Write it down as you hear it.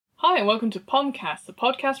Hi and welcome to Pomcast, the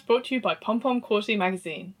podcast brought to you by Pom Pom Quarterly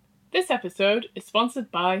Magazine. This episode is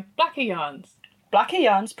sponsored by Blacker Yarns. Blacker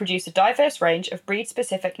Yarns produce a diverse range of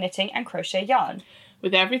breed-specific knitting and crochet yarn.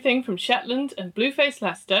 With everything from Shetland and Blueface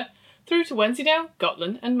Leicester through to Wensleydale,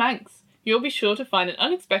 Gotland and Manx, you'll be sure to find an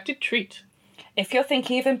unexpected treat. If you're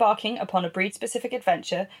thinking of embarking upon a breed-specific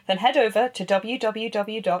adventure, then head over to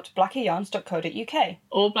www.blackeryarns.co.uk.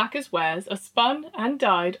 All Blackers wares are spun and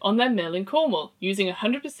dyed on their mill in Cornwall using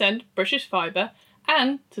 100% British fibre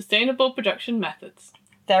and sustainable production methods.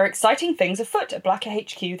 There are exciting things afoot at Blacker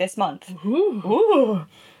HQ this month. Ooh.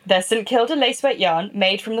 Their St Kilda laceweight yarn,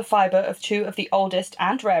 made from the fibre of two of the oldest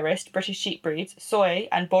and rarest British sheep breeds, Soy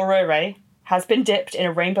and Borore, has been dipped in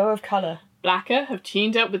a rainbow of colour. Blacker have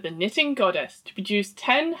teamed up with the Knitting Goddess to produce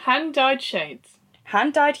 10 hand-dyed shades.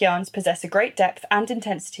 Hand-dyed yarns possess a great depth and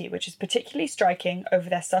intensity, which is particularly striking over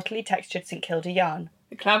their subtly textured St Kilda yarn.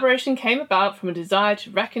 The collaboration came about from a desire to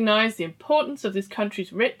recognise the importance of this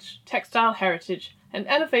country's rich textile heritage and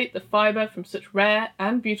elevate the fibre from such rare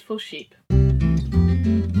and beautiful sheep.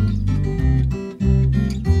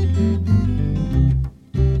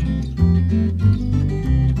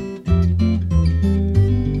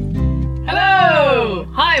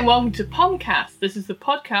 Hi and welcome to Pomcast. This is the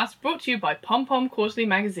podcast brought to you by Pom Pom Quarterly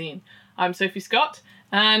Magazine. I'm Sophie Scott,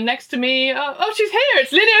 and next to me, she's here,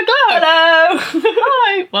 it's Lydia Glow. Hello!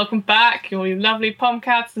 Hi! Welcome back, all you lovely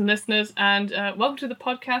Pomcats and listeners, and welcome to the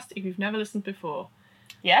podcast if you've never listened before.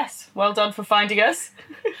 Yes, well done for finding us.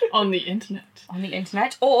 On the internet. On the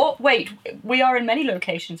internet. Or, wait, we are in many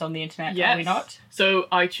locations on the internet, Yes. Are we not? So,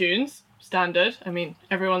 iTunes, standard. I mean,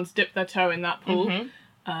 everyone's dipped their toe in that pool. Mm-hmm.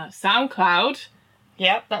 SoundCloud.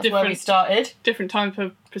 Yep, that's where we started. Different type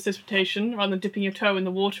of precipitation. Rather than dipping your toe in the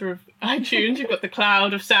water of iTunes, you've got the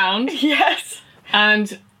cloud of sound. Yes.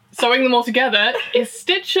 And sewing them all together is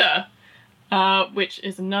Stitcher, which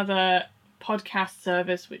is another podcast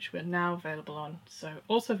service which we're now available on. So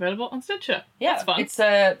also available on Stitcher. Yeah, that's fun. It's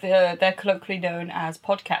they're colloquially known as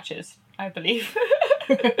podcatchers, I believe.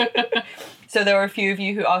 So there were a few of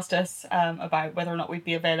you who asked us about whether or not we'd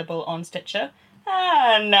be available on Stitcher.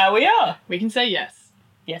 And now we are. We can say yes.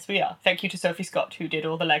 Yes, we are. Thank you to Sophie Scott, who did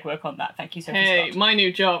all the legwork on that. Thank you, Sophie Hey, Scott. my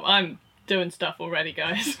new job. I'm doing stuff already,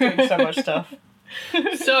 guys. Doing so much stuff.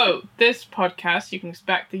 So, this podcast, you can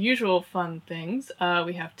expect the usual fun things.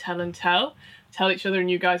 We have Tell and Tell each other and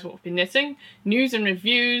you guys what we've been knitting, news and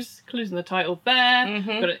reviews, clues in the title there. Mm-hmm.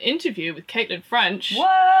 We've got an interview with ffrench. What?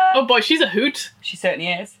 Oh boy, she's a hoot. She certainly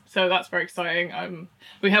is. So that's very exciting.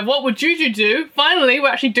 We have What Would Juju Do? Finally, we're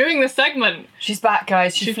actually doing this segment. She's back,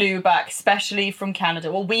 guys. She flew back, especially from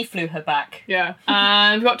Canada. Well, we flew her back. Yeah.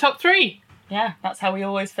 And we've got top 3. Yeah, that's how we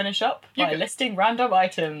always finish up, by listing random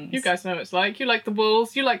items. You guys know what it's like. You like the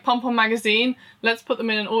Wolves, you like Pom Pom Magazine. Let's put them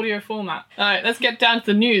in an audio format. Alright, let's get down to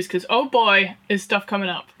the news, because oh boy, is stuff coming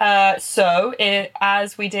up.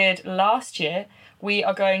 As we did last year, we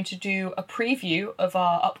are going to do a preview of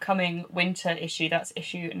our upcoming winter issue, that's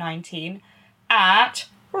issue 19, at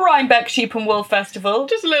Rhinebeck Sheep and Wool Festival.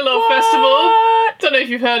 Just a little old festival. Don't know if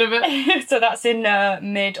you've heard of it. So that's in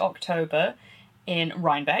mid-October in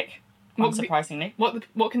Rhinebeck. Unsurprisingly.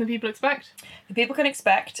 What can the people expect? The people can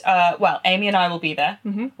expect, Amy and I will be there.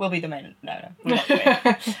 Mm-hmm. We'll be the main... No, we're not the main.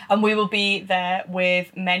 And we will be there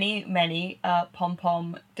with many, many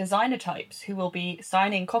pom-pom designer types who will be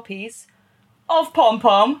signing copies of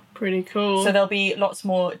pom-pom. Pretty cool. So there'll be lots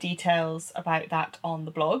more details about that on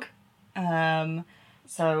the blog. So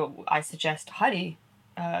I highly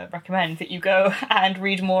recommend that you go and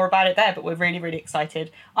read more about it there, but we're really, really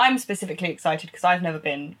excited. I'm specifically excited because I've never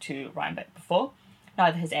been to Rhinebeck before.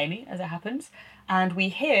 Neither has Amy, as it happens. And we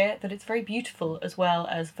hear that it's very beautiful as well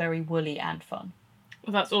as very woolly and fun.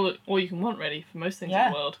 Well, that's all you can want, really, for most things in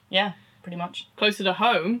the world. Yeah, pretty much. Closer to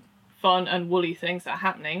home, fun and woolly things that are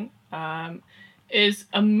happening, is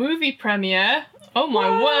a movie premiere. Oh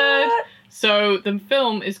my word! So the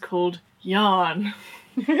film is called Yarn.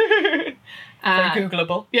 Very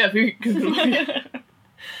Googleable. Yeah, very Googleable.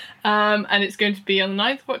 Yeah. And it's going to be on the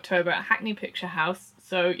 9th of October at Hackney Picture House.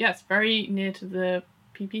 So, yes, very near to the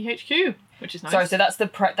PPHQ, which is nice. Sorry, so that's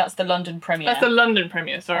the London premiere. That's the London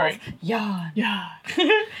premiere, sorry. Yarn. Yeah.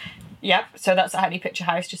 Yep, so that's at Hackney Picture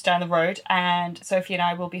House just down the road, and Sophie and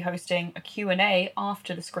I will be hosting a Q&A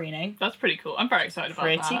after the screening. That's pretty cool. I'm very excited about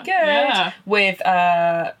that. Pretty good. Yeah. With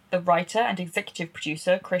the writer and executive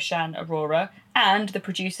producer, Krishan Arora, and the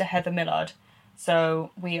producer, Heather Millard. So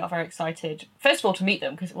we are very excited, first of all, to meet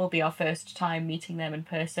them, because it will be our first time meeting them in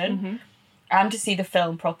person, and to see the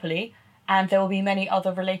film properly. And there will be many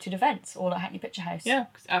other related events, all at Hackney Picture House. Yeah,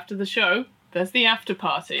 because after the show, there's the after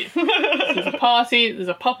party. So there's a party, there's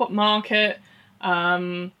a pop-up market,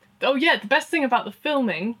 Oh yeah, the best thing about the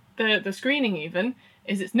filming, the screening even,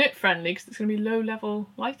 is it's knit friendly because it's going to be low level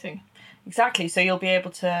lighting. Exactly. So you'll be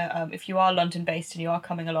able to, if you are London based and you are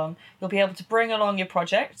coming along, you'll be able to bring along your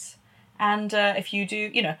projects. And if you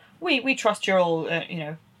do, we trust you're all,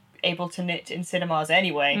 able to knit in cinemas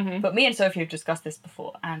anyway. Mm-hmm. But me and Sophie have discussed this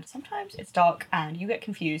before. And sometimes it's dark and you get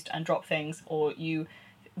confused and drop things, or you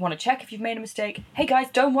want to check if you've made a mistake. Hey guys,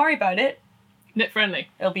 don't worry about it. Knit friendly.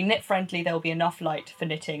 It'll be knit friendly. There'll be enough light for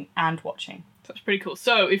knitting and watching. That's pretty cool.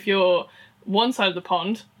 So if you're one side of the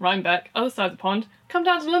pond, Rhinebeck, other side of the pond, come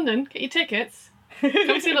down to London, get your tickets,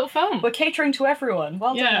 come see a little film. We're catering to everyone.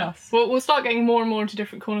 Well done us. We'll start getting more and more into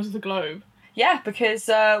different corners of the globe. Yeah, because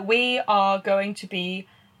we are going to be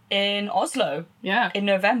in Oslo in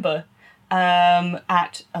November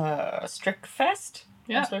at Strickfest.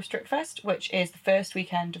 Yeah. Oslo Strickfest, which is the first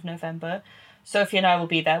weekend of November. Sophie and I will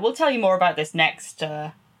be there. We'll tell you more about this next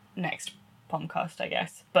Pomcast, I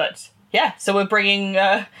guess. But yeah, so we're bringing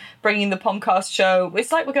the Pomcast show.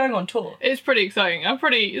 It's like we're going on tour. It's pretty exciting. It's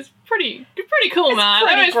pretty cool, It's man.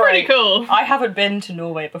 pretty Pretty cool. I haven't been to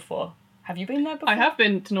Norway before. Have you been there before? I have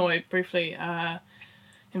been to Norway briefly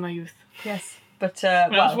in my youth. Yes, but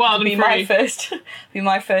was wild it'll and be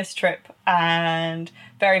my first trip, and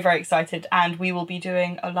very, very excited. And we will be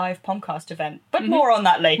doing a live Pomcast event, but more on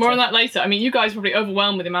that later. More on that later. I mean, you guys are probably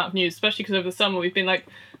overwhelmed with the amount of news, especially because over the summer we've been like,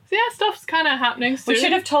 yeah, stuff's kind of happening soon. We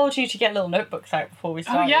should have told you to get little notebooks out before we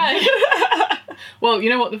started. Oh yeah. Well, you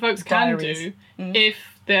know what the folks can Diaries. do if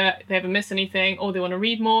they ever miss anything, or they want to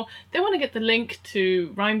read more, they want to get the link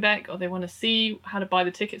to Rhinebeck, or they want to see how to buy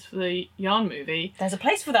the tickets for the Yarn movie. There's a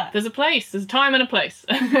place for that. There's a time and a place.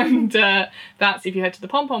 And that's if you head to the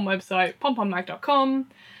Pom Pom website, pompommag.com,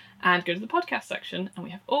 and go to the podcast section, and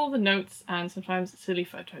we have all the notes and sometimes silly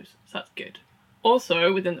photos. So that's good.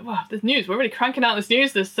 Also, this news, we're really cranking out this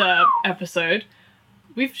news this episode.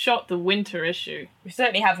 We've shot the winter issue. We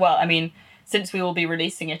certainly have. Well, I mean, since we will be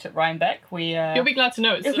releasing it at Rhinebeck, you'll be glad to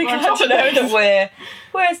know you'll be glad to know that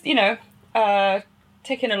we're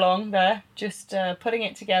ticking along there, just putting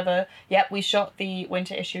it together. Yep, we shot the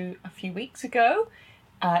winter issue a few weeks ago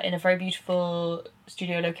in a very beautiful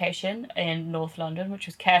studio location in North London, which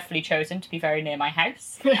was carefully chosen to be very near my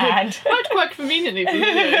house. And quite conveniently for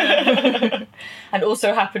you. And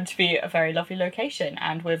also happened to be a very lovely location.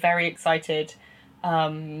 And we're very excited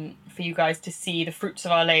for you guys to see the fruits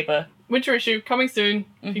of our labour. Winter issue coming soon.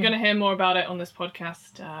 You're going to hear more about it on this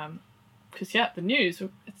podcast. Because, the news,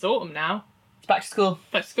 it's autumn now. It's back to school.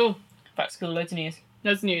 Back to school. Back to school, loads of news.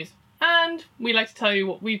 Loads of news. And we like to tell you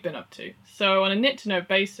what we've been up to. So on a knit-to-know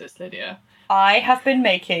basis, Lydia, I have been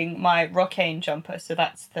making my Rockane jumper. So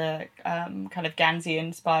that's the kind of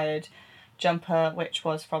Gansey-inspired jumper, which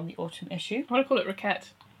was from the autumn issue. I want to call it Raquette.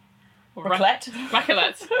 Or Raclette?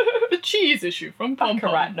 Raclette. The cheese issue from Pom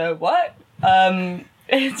Pom. Baccarat, no, what?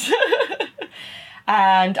 It's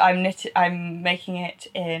and I'm making it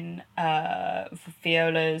in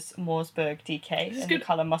Viola's Mooresburg DK in the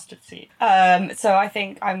colour mustard seed. So I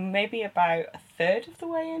think I'm maybe about a third of the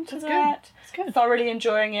way into that. That's good. Thoroughly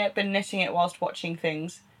enjoying it. Been knitting it whilst watching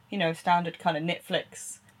things. Standard kind of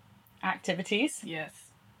Knitflix activities. Yes.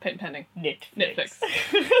 Patent pending. Knitflix.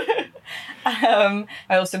 I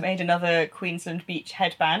also made another Queensland Beach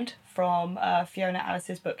headband from Fiona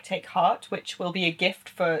Alice's book Take Heart, which will be a gift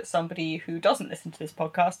for somebody who doesn't listen to this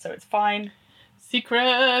podcast, so it's fine.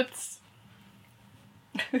 Secrets!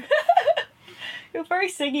 You're very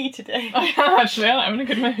singy today. I am actually, I'm in a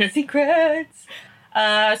good mood. Secrets!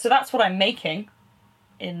 So that's what I'm making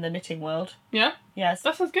in the knitting world. Yeah? Yes.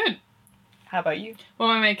 That sounds good. How about you? What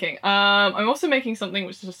am I making? I'm also making something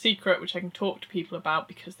which is a secret, which I can talk to people about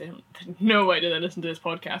because they have no way do they listen to this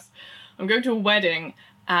podcast. I'm going to a wedding,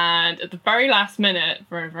 and at the very last minute,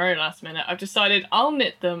 I've decided I'll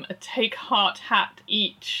knit them a Take Heart hat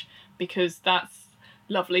each, because that's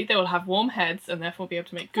lovely. They will have warm heads and therefore be able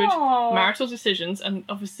to make good marital decisions. And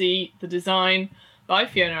obviously the design by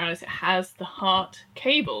Fiona Alice, it has the heart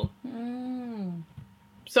cable.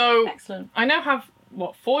 So excellent. I now have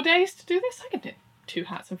 4 days to do this? I can knit 2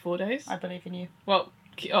 hats in 4 days. I believe in you. Well,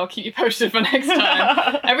 I'll keep you posted for next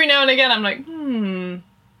time. Every now and again I'm like,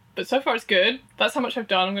 But so far it's good. That's how much I've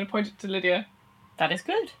done. I'm going to point it to Lydia. That is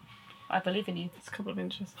good. I believe in you. It's a couple of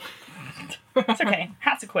inches. It's okay.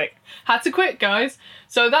 Hats are quick. Hats are quick, guys.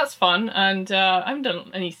 So that's fun. And I haven't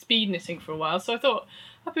done any speed knitting for a while. So I thought,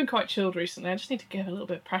 I've been quite chilled recently. I just need to give a little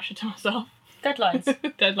bit of pressure to myself. Deadlines.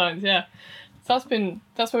 Deadlines, yeah. So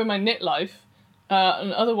that's been my knit life.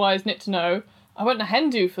 And otherwise, knit to know, I went on a hen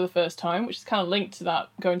do for the first time, which is kind of linked to that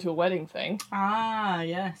going to a wedding thing. Ah,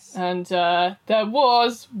 yes. And there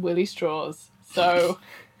was Willy Straws. So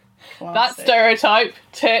That stereotype,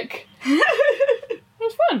 tick. It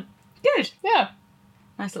was fun. Good. Yeah.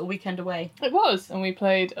 Nice little weekend away. It was. And we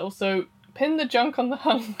played also Pin the Junk on the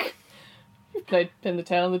Hunk. We've played Pin the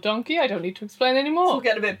Tail on the Donkey. I don't need to explain anymore. We'll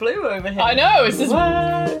get a bit blue over here. I know. It's this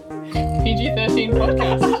PG-13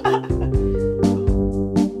 podcast.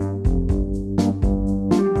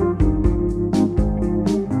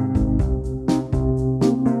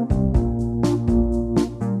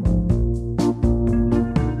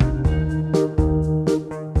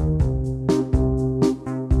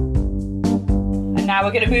 Now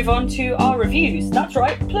we're going to move on to our reviews. That's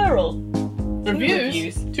right, plural.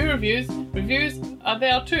 Reviews? Two reviews. Reviews,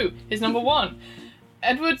 there are two. Here's number one.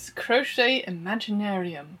 Edward's Crochet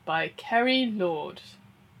Imaginarium by Kerry Lord.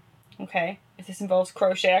 Okay. If this involves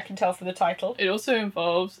crochet, I can tell from the title. It also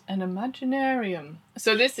involves an Imaginarium.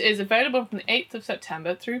 So this is available from the 8th of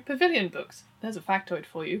September through Pavilion Books. There's a factoid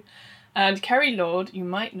for you. And Kerry Lord, you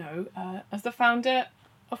might know as the founder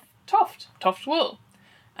of Toft Wool.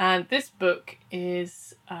 And this book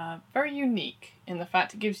is very unique in the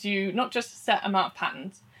fact it gives you not just a set amount of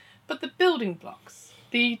patterns, but the building blocks,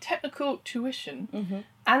 the technical tuition,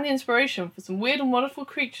 and the inspiration for some weird and wonderful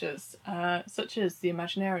creatures, such as the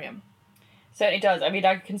Imaginarium. Certainly does. I mean,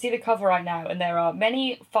 I can see the cover right now, and there are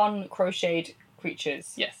many fun crocheted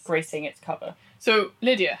creatures gracing its cover. So,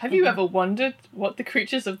 Lydia, have you ever wondered what the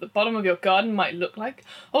creatures of the bottom of your garden might look like?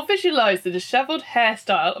 Or visualise the dishevelled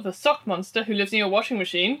hairstyle of a sock monster who lives in your washing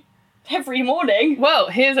machine? Every morning? Well,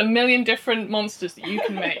 here's a million different monsters that you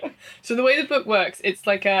can make. So the way the book works, it's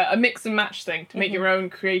like a mix and match thing to make your own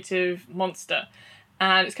creative monster.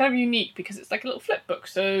 And it's kind of unique because it's like a little flip book.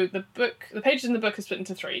 So the pages in the book are split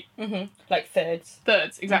into three. Like thirds.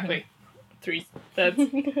 Thirds, exactly. 3 thirds.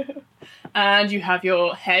 And you have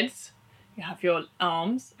your heads, you have your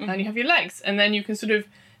arms, and you have your legs. And then you can sort of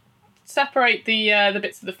separate the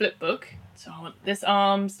bits of the flip book. So I want this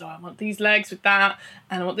arm, so I want these legs with that,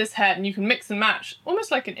 and I want this head, and you can mix and match, almost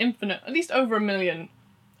like an infinite, at least over 1 million,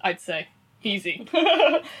 I'd say. Easy.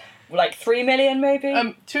 Like 3 million, maybe?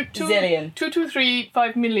 Zillion. 2, 2, 3,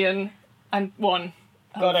 5 million, and 1.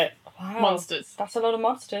 Got it. Wow. Monsters. That's a lot of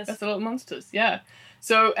monsters. That's a lot of monsters, yeah.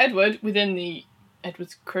 So Edward, within the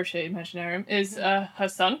Edward's Crochet Imaginarium, is her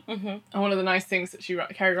son. And one of the nice things that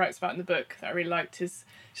Kerry writes about in the book that I really liked is,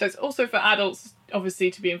 she says also for adults, obviously,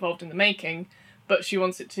 to be involved in the making, but she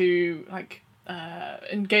wants it to, like,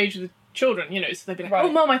 engage with the children, you know, so they'd be like, oh,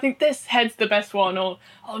 Mum, I think this head's the best one, or,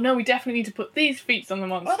 oh, no, we definitely need to put these feet on the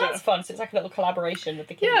monster. Oh, that's fun, so it's like a little collaboration with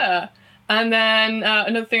the kids. Yeah. And then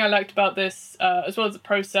another thing I liked about this, as well as the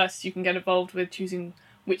process, you can get involved with choosing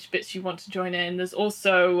which bits you want to join in. There's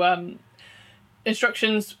also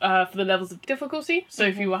instructions for the levels of difficulty. So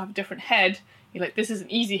if you have a different head, you're like, this is an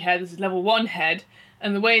easy head, this is level 1 head.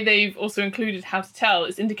 And the way they've also included how to tell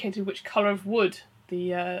is indicated which colour of wood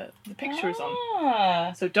the picture is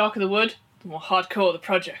on. So darker the wood, the more hardcore the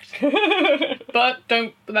project. But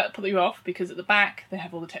don't let that put you off, because at the back they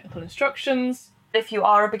have all the technical instructions. If you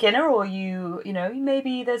are a beginner, or you know,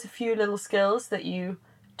 maybe there's a few little skills that you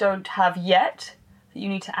don't have yet that you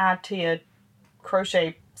need to add to your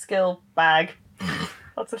crochet skill bag.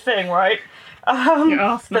 That's a thing, right?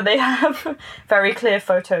 But they have very clear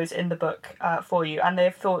photos in the book for you, and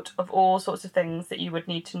they've thought of all sorts of things that you would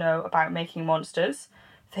need to know about making monsters.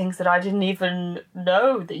 Things that I didn't even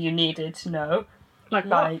know that you needed to know.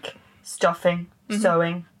 Like stuffing,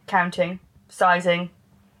 sewing, counting, sizing,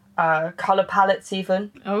 colour palettes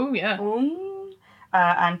even. Oh, yeah.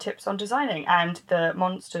 And tips on designing. And the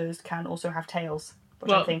monsters can also have tails,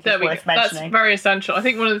 which I think is worth mentioning. That's very essential. I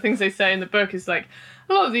think one of the things they say in the book is, like,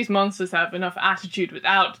 a lot of these monsters have enough attitude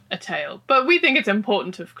without a tail, but we think it's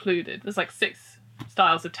important to include it. There's like 6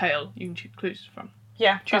 styles of tail you can choose from.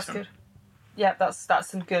 Yeah, that's good. Yeah, that's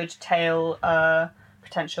some good tail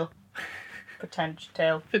potential.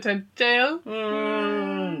 Potential.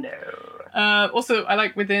 No. Also, I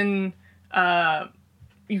like within,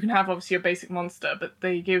 you can have obviously your basic monster, but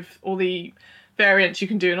they give all the variants you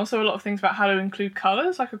can do, and also a lot of things about how to include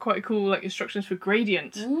colours, like quite cool like instructions for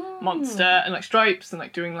gradient monster, and like stripes, and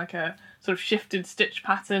like doing like a sort of shifted stitch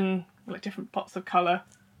pattern, like different pots of colour.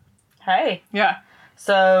 Hey. Yeah.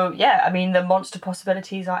 So, yeah, I mean, the monster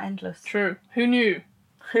possibilities are endless. True. Who knew?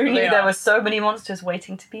 Who knew there were so many monsters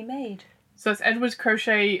waiting to be made? So it's Edward's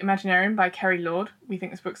Crochet Imaginarium by Kerry Lord. We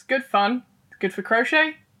think this book's good fun. It's good for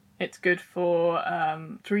crochet. It's good for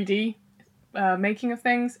 3D making of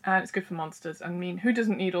things, and it's good for monsters. I mean, who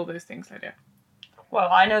doesn't need all those things, Lydia? Well,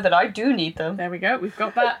 I know that I do need them. There we go. We've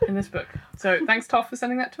got that in this book. So thanks, Toff, for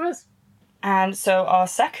sending that to us. And so our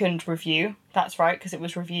second review, that's right, because it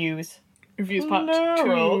was reviews. Reviews part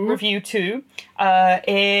plural, 2. review 2,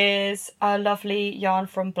 is a lovely yarn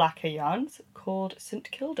from Blacker Yarns called St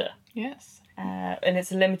Kilda. Yes. And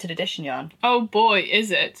it's a limited edition yarn. Oh boy, is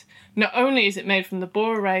it. Not only is it made from the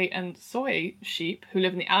Boree and Soy sheep who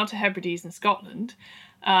live in the Outer Hebrides in Scotland,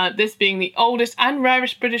 this being the oldest and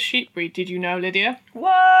rarest British sheep breed, did you know, Lydia?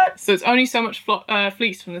 What? So it's only so much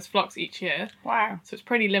fleece from this flocks each year. Wow. So it's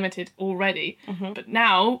pretty limited already. Mm-hmm. But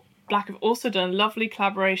now, Black have also done a lovely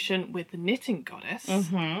collaboration with the Knitting Goddess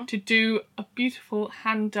to do a beautiful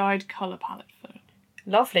hand-dyed colour palette for it.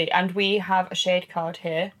 Lovely. And we have a shade card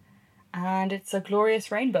here. And it's a glorious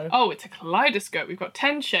rainbow. Oh, it's a kaleidoscope. We've got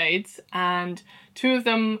 10 shades, and 2 of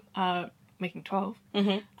them, making 12.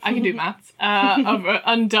 I can do maths. Of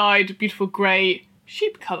undyed, beautiful grey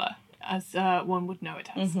sheep colour, as one would know it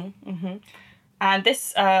as. And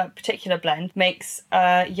this particular blend makes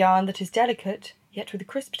a yarn that is delicate, yet with a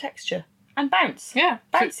crisp texture. And bounce. Yeah.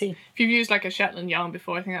 Bouncy. So if you've used like a Shetland yarn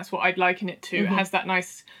before, I think that's what I'd liken it to. It has that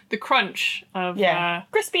nice, the crunch of...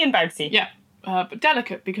 crispy and bouncy. Yeah. But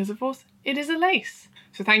delicate because, of course, it is a lace.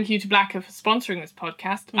 So thank you to Blacker for sponsoring this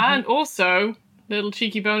podcast. And also, little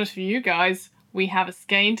cheeky bonus for you guys, we have a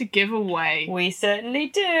skein to give away. We certainly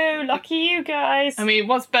do. Lucky you guys. I mean,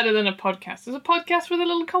 what's better than a podcast? There's a podcast with a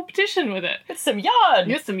little competition with it. It's some yarn.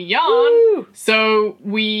 Here's some yarn. Woo! So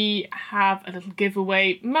we have a little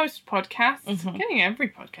giveaway. Most podcasts, getting every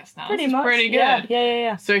podcast now. Pretty this is much. pretty good.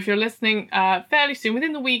 Yeah. So if you're listening fairly soon,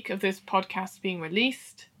 within the week of this podcast being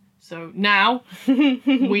released, so now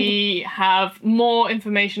we have more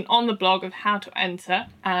information on the blog of how to enter,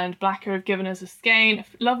 and Blacker have given us a skein, a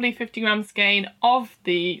lovely 50-gram skein of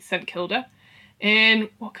the St Kilda in,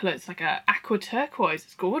 what colour? It's like a aqua turquoise.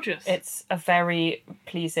 It's gorgeous. It's a very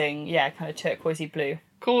pleasing, kind of turquoisey blue.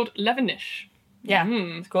 Called Levenish. Yeah,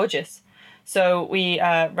 it's gorgeous. So we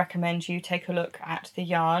recommend you take a look at the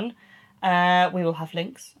yarn. We will have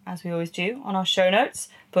links, as we always do, on our show notes.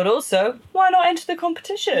 But also, why not enter the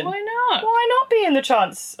competition? Why not? Why not be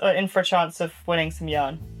in for a chance of winning some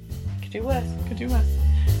yarn? Could do worse. Could do worse.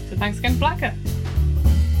 So thanks again, Blacker.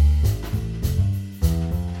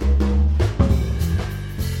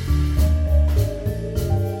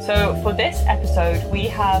 So for this episode, we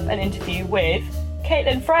have an interview with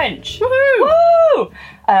Caitlin French. Woohoo! Woo!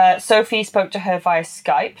 Sophie spoke to her via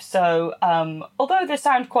Skype, so although the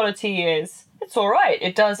sound quality it's all right,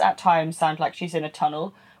 it does at times sound like she's in a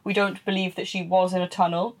tunnel. We don't believe that she was in a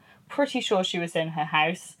tunnel. Pretty sure she was in her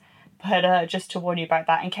house, but just to warn you about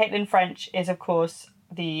that. And Caitlin French is, of course,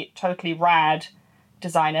 the totally rad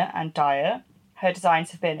designer and dyer. Her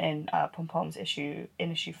designs have been in Pom Pom's issue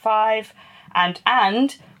 5.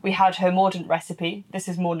 And we had her mordant recipe. This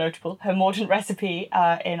is more notable. Her mordant recipe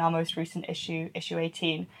in our most recent issue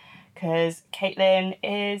 18, because Caitlin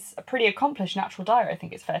is a pretty accomplished natural dyer, I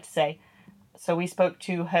think it's fair to say. So we spoke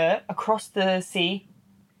to her across the sea.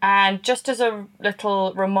 And just as a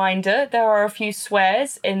little reminder, there are a few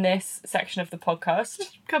swears in this section of the podcast.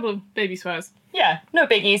 Just a couple of baby swears. Yeah, no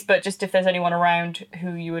biggies, but just if there's anyone around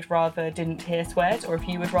who you would rather didn't hear swears, or if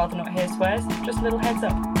you would rather not hear swears, just a little heads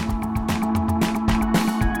up.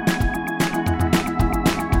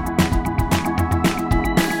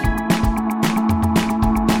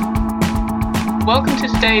 Welcome to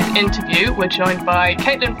today's interview. We're joined by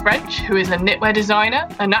Caitlin French, who is a knitwear designer,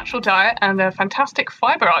 a natural dyer, and a fantastic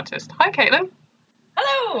fibre artist. Hi, Caitlin.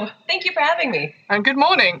 Hello. Thank you for having me. And good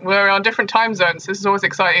morning. We're on different time zones. This is always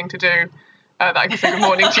exciting to do, that I can say good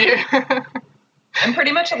morning to you. I'm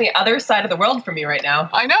pretty much on the other side of the world from you right now.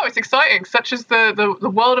 I know, it's exciting. Such as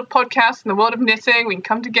the world of podcasts and the world of knitting. We can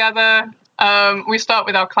come together. We start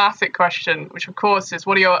with our classic question, which of course is,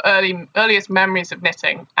 what are your earliest memories of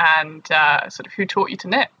knitting, and sort of who taught you to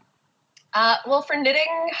knit? Well, for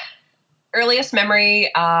knitting, earliest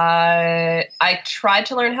memory, I tried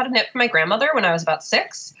to learn how to knit from my grandmother when I was about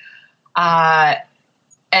 6. And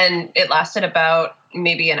it lasted about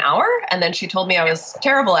maybe an hour. And then she told me I was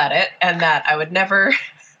terrible at it and that I would never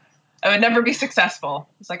be successful.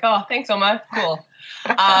 It's like, oh, thanks, Oma. Cool.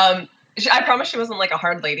 I promise she wasn't like a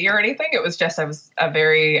hard lady or anything. It was just I was a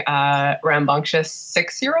very rambunctious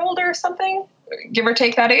 6-year-old or something, give or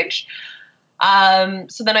take that age.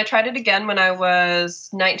 So then I tried it again when I was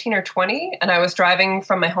 19 or 20, and I was driving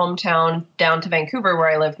from my hometown down to Vancouver, where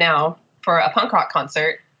I live now, for a punk rock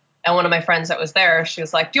concert. And one of my friends that was there, she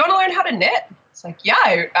was like, "Do you want to learn how to knit?" It's like,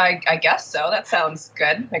 yeah, I guess so. That sounds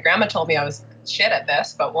good. My grandma told me I was shit at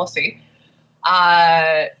this, but we'll see.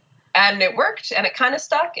 And it worked, and it kind of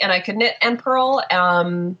stuck, and I could knit and purl.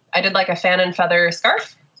 I did like a fan and feather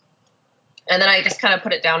scarf. And then I just kind of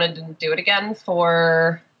put it down and didn't do it again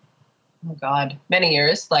for, oh God, many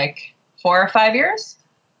years, like 4 or 5 years,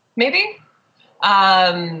 maybe.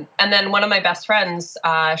 And then one of my best friends,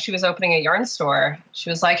 she was opening a yarn store. She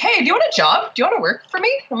was like, "Hey, do you want a job? Do you want to work for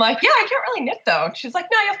me?" I'm like, "Yeah, I can't really knit though." She's like,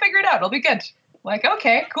 "No, you'll figure it out. It'll be good." I'm like,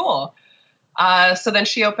 "Okay, cool." So then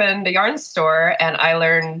she opened a yarn store, and I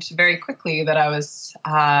learned very quickly that I was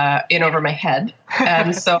in over my head.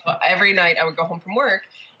 And so every night I would go home from work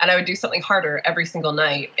and I would do something harder every single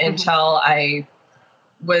night until I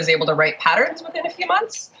was able to write patterns within a few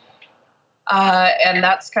months. And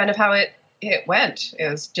that's kind of how it went,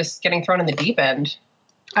 is just getting thrown in the deep end.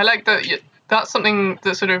 I like that. That's something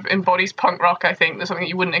that sort of embodies punk rock, I think. That's something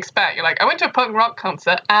you wouldn't expect. You're like, I went to a punk rock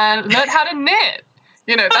concert and learned how to knit.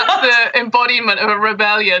 You know, that's the embodiment of a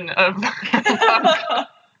rebellion of punk.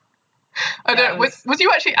 Was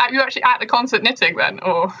you actually at the concert knitting then,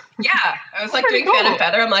 or? Yeah, I was like doing cool. Fan and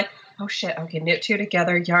feather. I'm like, oh shit, okay, knit two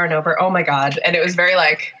together, yarn over. Oh my god, and it was very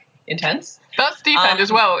like intense. That's deep end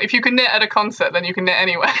as well. If you can knit at a concert, then you can knit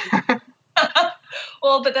anywhere.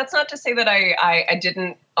 Well, but that's not to say that I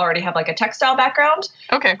didn't already have like a textile background.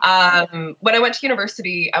 Okay. When I went to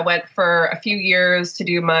university, I went for a few years to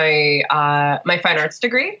do my my fine arts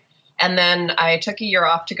degree. And then I took a year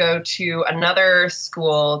off to go to another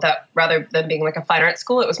school that, rather than being like a fine arts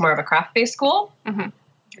school, it was more of a craft-based school. Mm-hmm.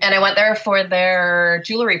 And I went there for their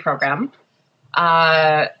jewelry program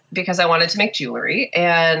because I wanted to make jewelry.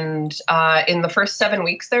 And in the first 7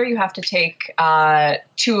 weeks there, you have to take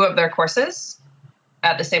 2 of their courses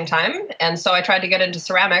at the same time. And so I tried to get into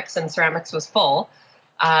ceramics, and ceramics was full.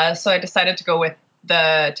 So I decided to go with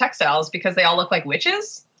the textiles because they all look like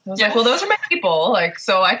witches. I was like, well, those are my people, like,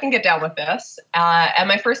 so I can get down with this. And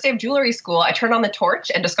my first day of jewelry school, I turned on the torch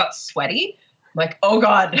and just got sweaty. I'm like, oh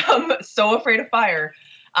God, I'm so afraid of fire.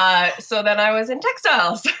 So then I was in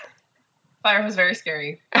textiles. Fire was very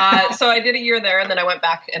scary. So I did a year there, and then I went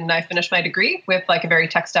back and I finished my degree with like a very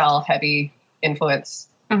textile heavy influence.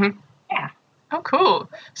 Mm-hmm. Yeah. Oh, cool.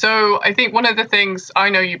 So I think one of the things I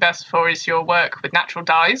know you best for is your work with natural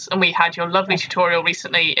dyes, and we had your lovely tutorial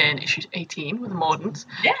recently in issue 18 with the Mordants.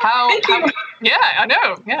 Yeah, thank you. Yeah, I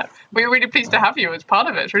know. Yeah, we were really pleased to have you as part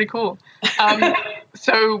of it. It's really cool.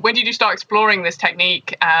 So when did you start exploring this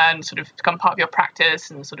technique and sort of become part of your practice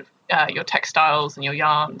and sort of your textiles and your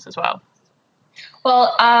yarns as well?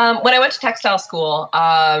 Well, when I went to textile school,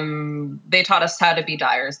 they taught us how to be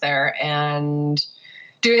dyers there, and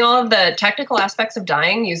doing all of the technical aspects of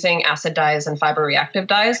dyeing using acid dyes and fiber reactive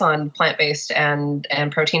dyes on plant-based and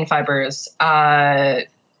protein fibers,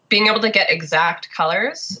 being able to get exact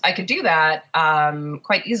colors, I could do that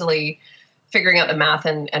quite easily, figuring out the math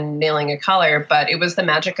and nailing a color. But it was the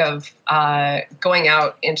magic of going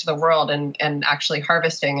out into the world and actually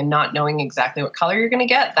harvesting and not knowing exactly what color you're going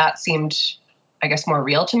to get. That seemed, I guess, more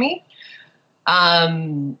real to me.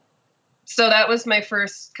 So that was my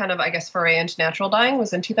first kind of, I guess, foray into natural dyeing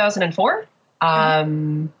was in 2004,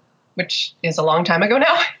 which is a long time ago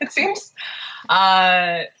now, it seems.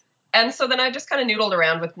 And so then I just kind of noodled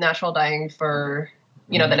around with natural dyeing for,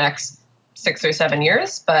 the next 6 or 7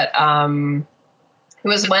 years. But it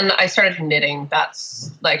was when I started knitting,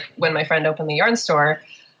 that's like when my friend opened the yarn store,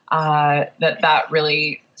 that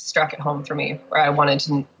really struck it home for me, where I wanted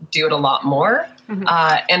to do it a lot more. Mm-hmm.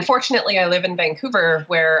 And fortunately, I live in Vancouver,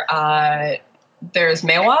 where there's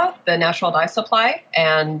Mewa, the natural dye supply,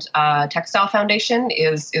 and Textile Foundation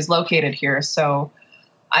is located here. So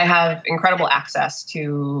I have incredible access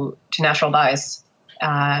to natural dyes.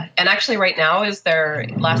 And actually right now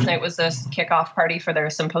last night was this kickoff party for their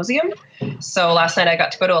symposium. So last night I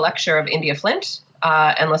got to go to a lecture of India Flint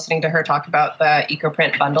and listening to her talk about the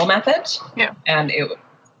EcoPrint bundle method. Yeah. And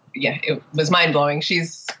it was mind blowing.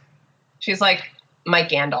 She's like my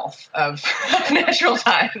Gandalf of natural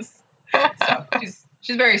dyes. So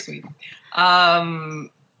she's very sweet.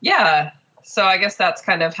 Yeah. So I guess that's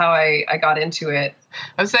kind of how I got into it.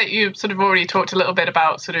 I would say you sort of already talked a little bit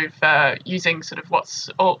about sort of using sort of what's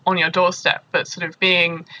on your doorstep, but sort of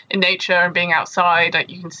being in nature and being outside, like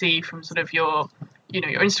you can see from sort of your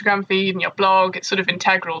Instagram feed and your blog, it's sort of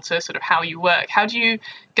integral to sort of how you work. How do you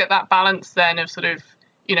get that balance then of sort of,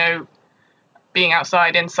 being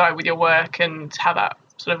outside, inside with your work, and how that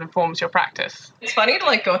sort of informs your practice? It's funny to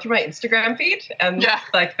like go through my Instagram feed and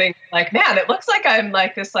like think like, man, it looks like I'm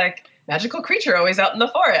like this like magical creature always out in the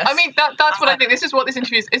forest. I mean, that's what I think. This is what this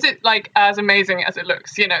interview is. Is it like as amazing as it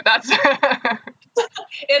looks? That's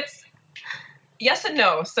it's yes and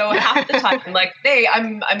no. So half the time, like, hey,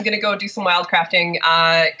 I'm gonna go do some wild crafting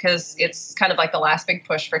because it's kind of like the last big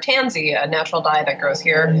push for tansy, a natural dye that grows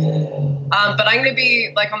here. But I'm gonna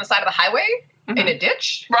be like on the side of the highway in a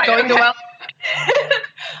ditch, going to wild.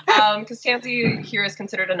 Because tansy here is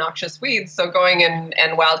considered a noxious weed, so going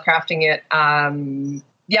and wild crafting it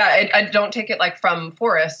yeah, I don't take it like from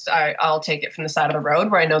forest. I'll take it from the side of the road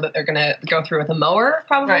where I know that they're going to go through with a mower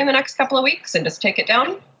probably in the next couple of weeks and just take it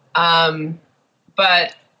down.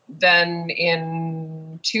 But then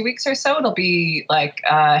in 2 weeks or so, it'll be like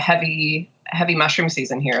heavy mushroom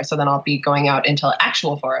season here. So then I'll be going out into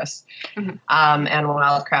actual forest and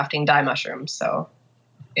wildcrafting dye mushrooms. So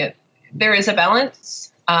there is a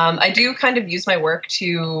balance. I do kind of use my work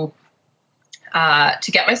to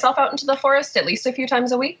get myself out into the forest at least a few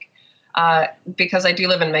times a week. Because I do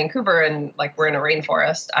live in Vancouver and like we're in a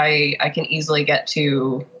rainforest, I can easily get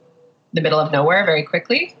to the middle of nowhere very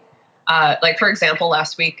quickly. Like for example,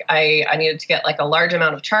 last week I needed to get like a large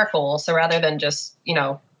amount of charcoal. So rather than just,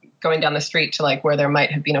 going down the street to like where there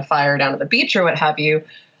might have been a fire down at the beach or what have you,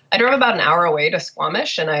 I drove about an hour away to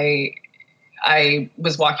Squamish and I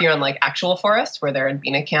was walking around like actual forest where there had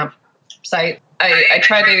been a campsite. I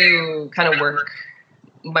try to kind of work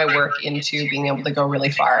my work into being able to go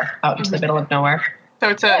really far out into the middle of nowhere. So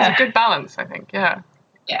it's a good balance, I think. Yeah.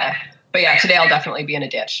 Yeah. But yeah, today I'll definitely be in a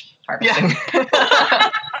ditch harvesting.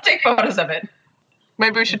 Yeah. Take photos of it.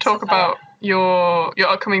 Maybe we should talk about your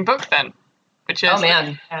upcoming book then, which is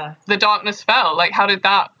The Darkness Fell. Like, how did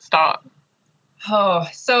that start? Oh,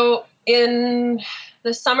 so in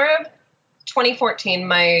the summer of 2014,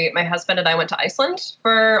 my husband and I went to Iceland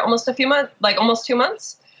for almost 2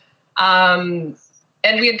 months. And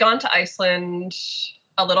we had gone to Iceland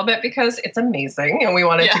a little bit because it's amazing and we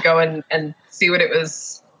wanted to go and see what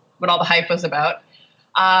all the hype was about.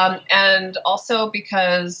 And also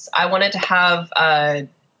because I wanted to have kind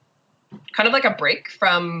of like a break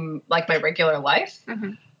from like my regular life.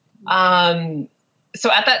 So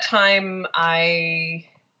at that time I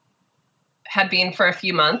had been for a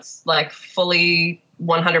few months, like fully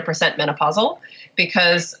 100% menopausal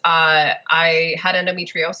because I had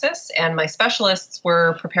endometriosis and my specialists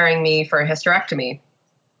were preparing me for a hysterectomy.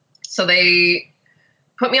 So they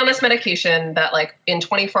put me on this medication that like in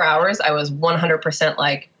 24 hours, I was 100%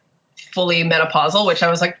 like fully menopausal, which I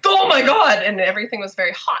was like, oh my God. And everything was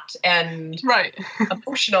very hot and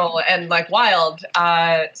emotional and like wild.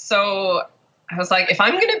 So I was like, if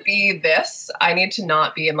I'm going to be this, I need to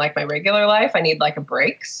not be in like my regular life. I need like a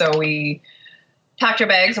break. So we packed our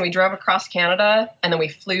bags and we drove across Canada and then we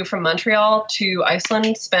flew from Montreal to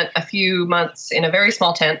Iceland, spent a few months in a very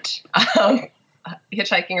small tent,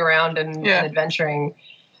 hitchhiking around and adventuring.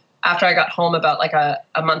 After I got home about like a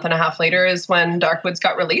month and a half later is when Darkwoods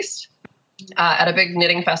got released at a big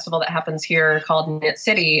knitting festival that happens here called Knit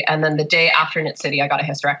City. And then the day after Knit City, I got a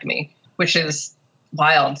hysterectomy, which is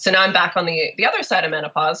wild. So now I'm back on the other side of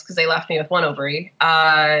menopause because they left me with one ovary.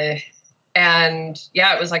 And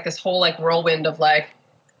yeah, it was like this whole like whirlwind of like,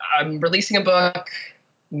 I'm releasing a book,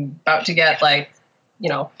 I'm about to get like,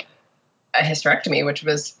 a hysterectomy, which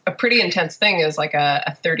was a pretty intense thing as like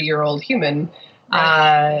a 30-year-old human.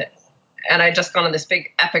 Right. And I'd just gone on this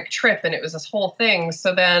big epic trip and it was this whole thing.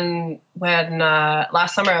 So then when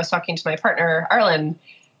last summer I was talking to my partner, Arlen,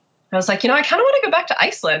 I was like, I kind of want to go back to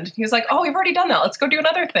Iceland. He was like, oh, we've already done that. Let's go do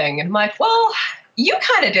another thing. And I'm like, well, you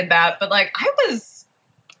kind of did that. But like,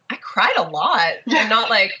 I cried a lot and not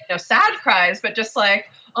like, sad cries, but just like,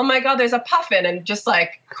 oh my God, there's a puffin and just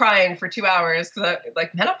like crying for 2 hours. Cause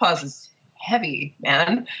like menopause is heavy,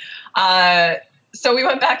 man. So we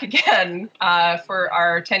went back again for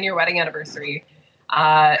our 10-year wedding anniversary.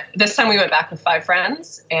 This time we went back with 5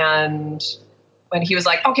 friends. And when he was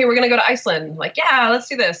like, okay, we're going to go to Iceland. I'm like, yeah, let's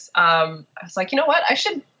do this. I was like, you know what? I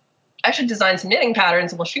should design some knitting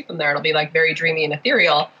patterns and we'll shoot them there. It'll be like very dreamy and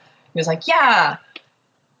ethereal. He was like, yeah.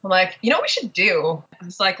 I'm like, you know what we should do? I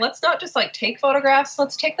was like, let's not just like take photographs.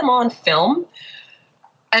 Let's take them all on film.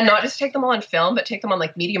 And not just take them all on film, but take them on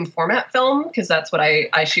like medium format film, because that's what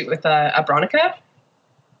I shoot with a Bronica.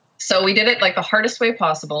 So we did it like the hardest way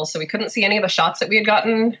possible. So we couldn't see any of the shots that we had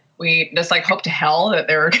gotten. We just like hoped to hell that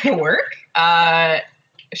they were going to work.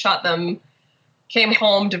 Shot them, came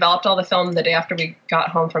home, developed all the film the day after we got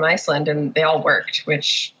home from Iceland, and they all worked,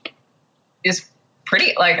 which is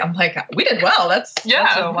pretty, like, I'm like, we did well. That's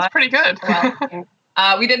pretty good.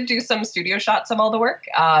 We did do some studio shots of all the work,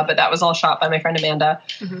 but that was all shot by my friend Amanda,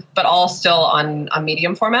 but all still on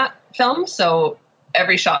medium format film. So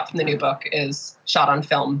every shot from the new book is shot on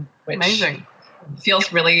film, which amazing.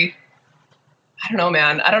 Feels really, I don't know,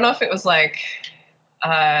 man. I don't know if it was like,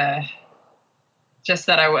 just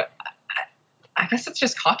that I guess it's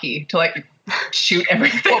just cocky to like shoot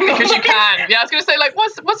everything. Well, because you can. Yeah, I was going to say, like,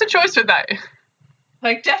 what's the choice with that?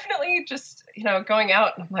 Like, definitely just, going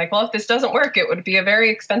out. I'm like, well, if this doesn't work, it would be a very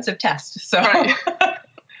expensive test. So, right.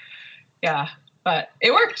 Yeah. But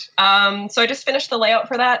it worked. So I just finished the layout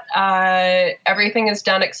for that. Everything is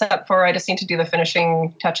done except for I just need to do the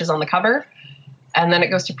finishing touches on the cover, and then it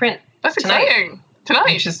goes to print. That's exciting.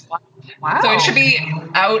 Tonight. Which is wow. So it should be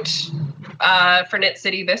out for Knit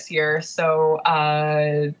City this year. So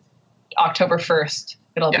October 1st,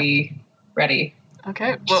 it'll be ready.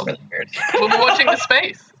 Okay. Well, really we'll be watching the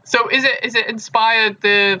space. So is it inspired,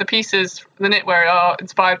 the pieces, the knitwear are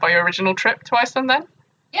inspired by your original trip to Iceland then?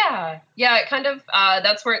 Yeah, it kind of,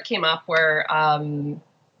 that's where it came up, where,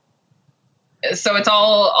 so it's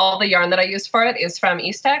all the yarn that I used for it is from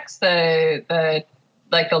Eastex, the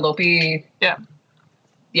Lopi.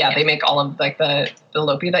 Yeah, they make all of like the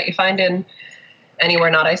Lopi that you find in anywhere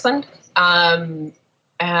not Iceland. And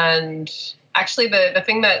actually the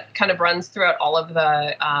thing that kind of runs throughout all of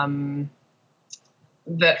the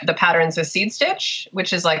patterns is seed stitch,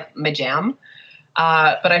 which is like my jam.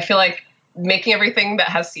 But I feel like making everything that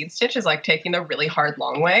has seed stitch is like taking the really hard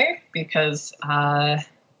long way because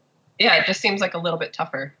it just seems like a little bit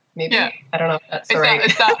tougher. Maybe. Yeah. I don't know if that's right.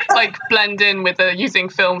 Is that like blend in with using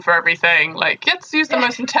film for everything? Like, let's use the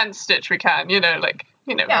most intense stitch we can, Yeah, like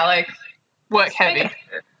work heavy.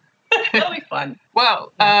 That'll be fun.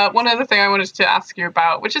 Well, one other thing I wanted to ask you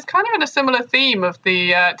about, which is kind of in a similar theme of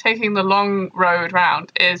the taking the long road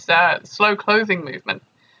round, is slow clothing movement.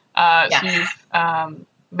 So you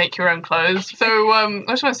make your own clothes. So I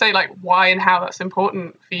just want to say, like, why and how that's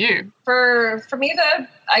important for you. For me,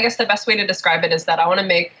 I guess the best way to describe it is that I want to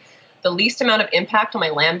make the least amount of impact on my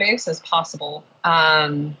land base as possible.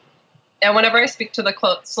 And whenever I speak to the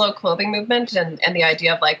slow clothing movement and the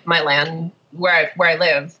idea of like my land where I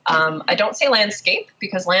live, I don't say landscape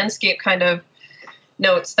because landscape kind of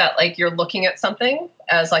notes that like you're looking at something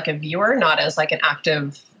as like a viewer, not as like an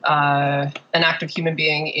active human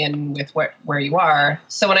being in with where you are.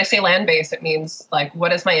 So when I say land base, it means like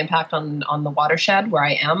what is my impact on the watershed where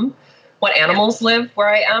I am, what animals live where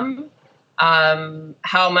I am,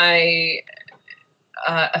 how am I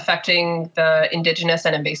affecting the indigenous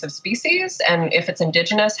and invasive species, and if it's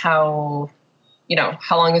indigenous, how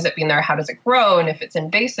long has it been there? How does it grow? And if it's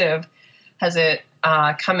invasive, has it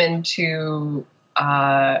come into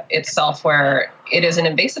itself where it is an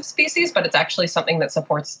invasive species, but it's actually something that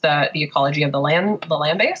supports the ecology of the land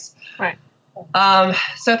base. Right.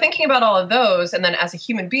 So thinking about all of those, and then as a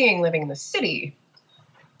human being living in the city,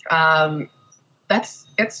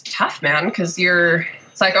 it's tough, man, because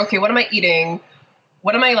it's like, okay, what am I eating?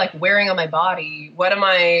 What am I like wearing on my body?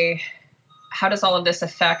 How does all of this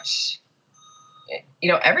affect,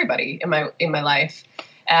 everybody in my life?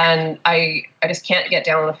 And I just can't get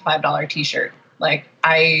down with a $5 t-shirt. Like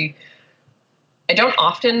I don't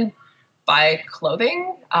often buy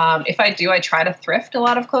clothing. If I do, I try to thrift a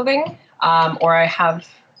lot of clothing, or I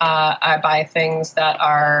buy things that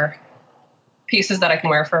are pieces that I can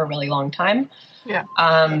wear for a really long time. Yeah.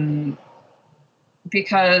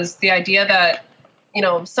 Because the idea that,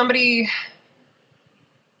 somebody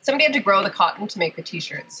had to grow the cotton to make the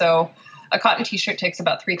t-shirt. So a cotton t-shirt takes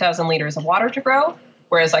about 3,000 liters of water to grow,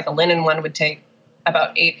 whereas like a linen one would take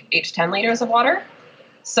about 8 to 10 liters of water.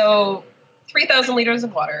 So 3,000 liters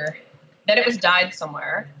of water, then it was dyed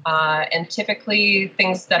somewhere. And typically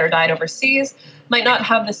things that are dyed overseas might not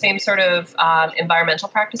have the same sort of environmental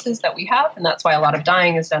practices that we have. And that's why a lot of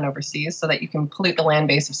dyeing is done overseas, so that you can pollute the land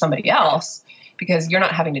base of somebody else, because you're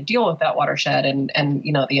not having to deal with that watershed and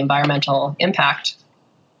the environmental impact.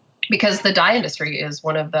 Because the dye industry is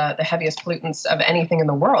one of the heaviest pollutants of anything in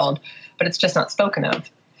the world, but it's just not spoken of.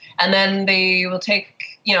 And then they will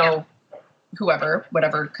take,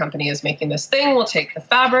 whatever company is making this thing will take the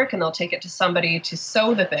fabric and they'll take it to somebody to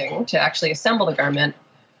sew the thing, to actually assemble the garment.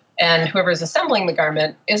 And whoever is assembling the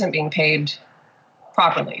garment isn't being paid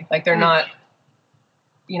properly. Like they're not,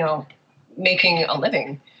 making a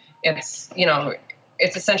living. It's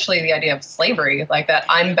essentially the idea of slavery, like that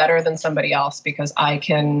I'm better than somebody else because I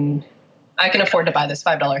can afford to buy this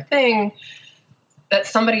 $5 thing that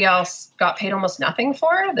somebody else got paid almost nothing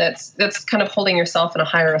for. That's kind of holding yourself in a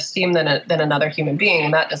higher esteem than another human being.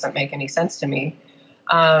 And that doesn't make any sense to me.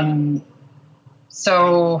 And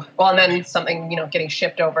then something, getting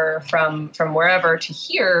shipped over from wherever to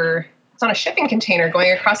here, it's on a shipping container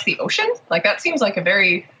going across the ocean. Like that seems like a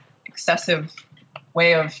very excessive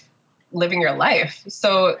way of living your life.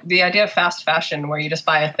 So the idea of fast fashion where you just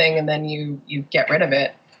buy a thing and then you get rid of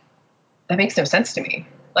it, that makes no sense to me.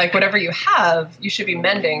 Like whatever you have, you should be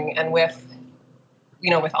mending, and with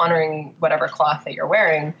honoring whatever cloth that you're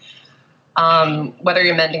wearing, whether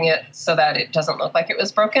you're mending it so that it doesn't look like it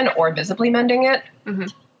was broken or visibly mending it. Mm-hmm.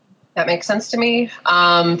 That makes sense to me.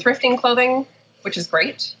 Thrifting clothing, which is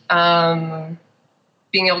great.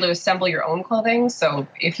 being able to assemble your own clothing. So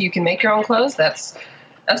if you can make your own clothes, that's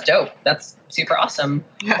dope. That's super awesome.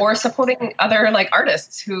 Yeah. Or supporting other like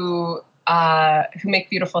artists who make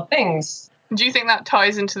beautiful things. Do you think that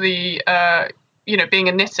ties into the being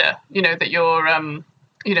a knitter? That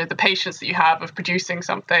you're the patience that you have of producing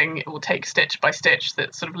something, it will take stitch by stitch,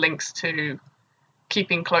 that sort of links to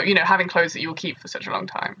keeping clothes, having clothes that you will keep for such a long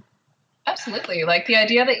time. Absolutely. Like the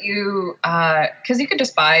idea that you, because you could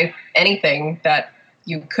just buy anything that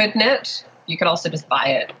you could knit, you could also just buy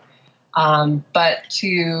it. But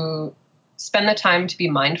to spend the time to be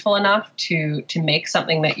mindful enough to make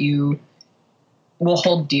something that you will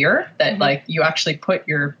hold dear, that like you actually put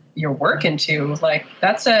your work into, like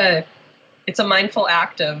it's a mindful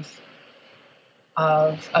act of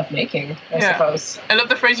making, I suppose. I love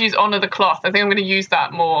the phrase you use, honor the cloth. I think I'm going to use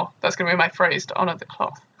that more. That's going to be my phrase, to honor the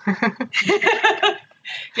cloth.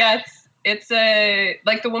 Yeah, it's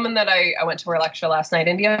like the woman that I went to her lecture last night,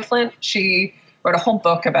 India Flint, she wrote a whole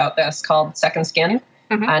book about this called Second Skin.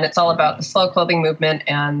 And it's all about the slow clothing movement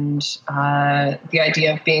and the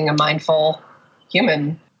idea of being a mindful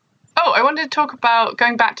human. Oh, I wanted to talk about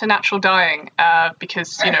going back to natural dyeing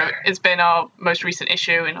because, it's been our most recent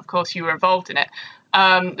issue, and of course you were involved in it.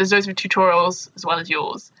 There's loads of tutorials as well as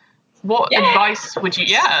yours. What advice would you...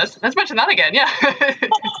 Yeah, let's mention that again, yeah.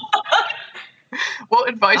 What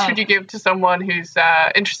advice would you give to someone who's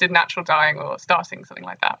interested in natural dyeing or starting something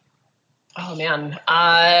like that? Oh, man.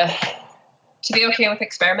 To be okay with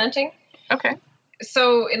experimenting. Okay.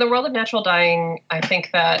 So in the world of natural dyeing, I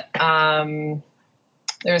think that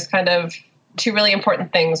there's kind of two really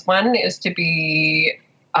important things. One is to be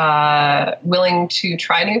willing to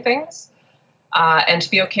try new things and to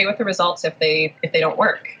be okay with the results if they don't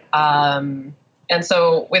work. And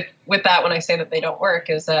so with that, when I say that they don't work,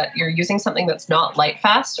 is that you're using something that's not light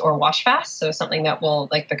fast or wash fast, so something that will,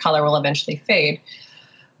 like, the color will eventually fade.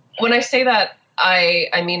 When I say that,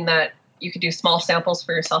 I mean that you could do small samples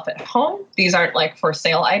for yourself at home. These aren't like for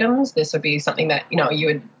sale items. This would be something that,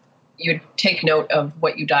 you would take note of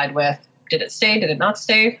what you dyed with. Did it stay? Did it not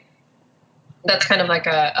stay? That's kind of like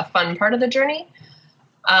a fun part of the journey.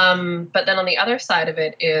 But then on the other side of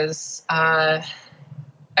it is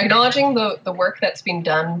acknowledging the work that's been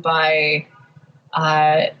done by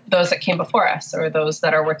those that came before us or those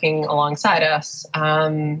that are working alongside us.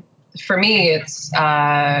 For me, it's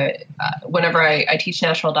whenever I teach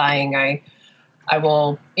natural dyeing, I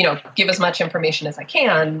will, give as much information as I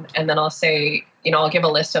can. And then I'll say, I'll give a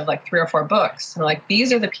list of like 3 or 4 books. And like,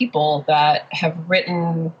 these are the people that have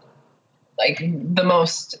written like the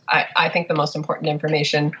most, I think the most important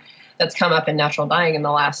information that's come up in natural dyeing in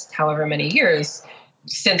the last however many years.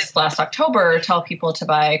 Since last October, tell people to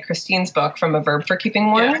buy Christine's book, From a Verb for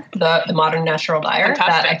Keeping One, the Modern Natural Dyer.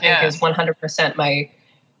 Fantastic, that I think is 100% my,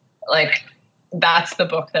 like, that's the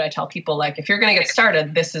book that I tell people, like, if you're going to get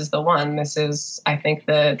started, this is the one. This is, I think,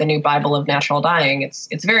 the new Bible of natural dyeing.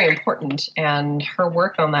 It's very important. And her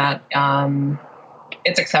work on that,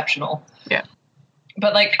 it's exceptional. Yeah.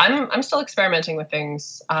 But like, I'm still experimenting with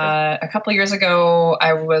things. A couple of years ago,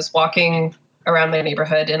 I was walking around my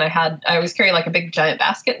neighborhood and I was carrying like a big giant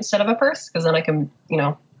basket instead of a purse, because then I can,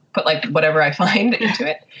 put like whatever I find into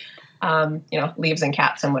it. Leaves and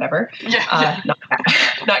cats and whatever. Yeah.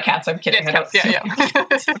 Not cats. I'm kidding. Yes, cats, yeah.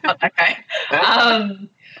 Not that guy.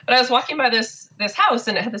 But I was walking by this house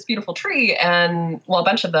and it had this beautiful tree and, well, a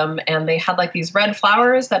bunch of them. And they had like these red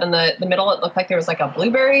flowers that in the middle, it looked like there was like a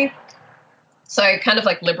blueberry. So I kind of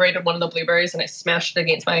like liberated one of the blueberries and I smashed it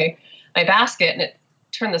against my basket and it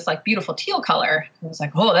turned this like beautiful teal color. I was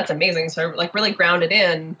like, oh, that's amazing. So I like really ground it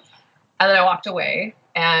in. And then I walked away.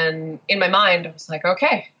 And in my mind, I was like,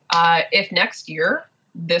 okay, if next year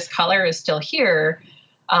this color is still here,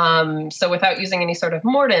 so without using any sort of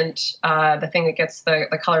mordant, the thing that gets the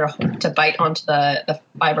color to bite onto the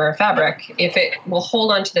fiber or fabric, if it will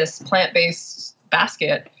hold onto this plant-based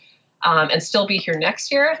basket and still be here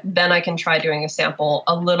next year, then I can try doing a sample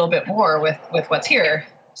a little bit more with what's here.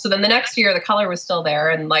 So then the next year, the color was still there,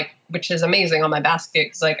 and like, which is amazing on my basket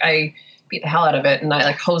because like I beat the hell out of it and I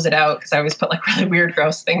like hose it out because I always put like really weird,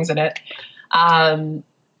 gross things in it.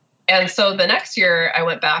 And so the next year I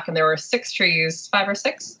went back and there were 6 trees, 5 or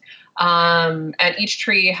 6. And each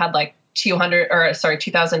tree had like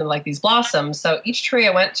 2,000 of like these blossoms. So each tree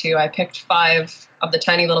I went to, I picked 5 of the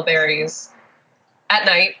tiny little berries at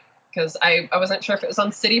night because I wasn't sure if it was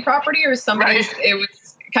on city property or somebody's, right. It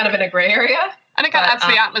was kind of in a gray area. And it kind of adds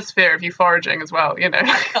to the atmosphere of you foraging as well,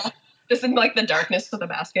 Just in like the darkness of the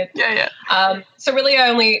basket. Yeah. So really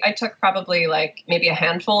I took probably like maybe a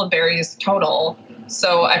handful of berries total.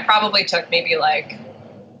 So I probably took maybe like,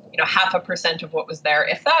 0.5% of what was there,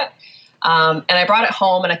 if that. And I brought it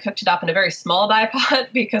home and I cooked it up in a very small dye pot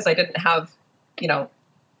because I didn't have,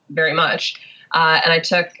 very much. And I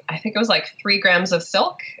took, I think it was like 3 grams of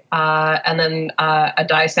silk and then a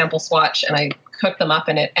dye sample swatch, and I cooked them up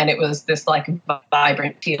in it. And it was this like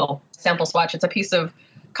vibrant teal sample swatch. It's a piece of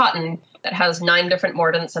cotton that has 9 different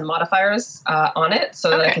mordants and modifiers on it,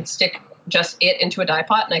 so that I could stick just it into a dye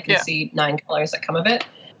pot and I can see 9 colors that come of it.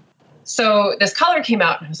 So this color came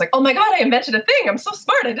out and I was like, oh my God, I invented a thing. I'm so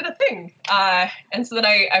smart. I did a thing. And so then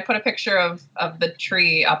I put a picture of the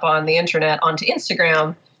tree up on the internet onto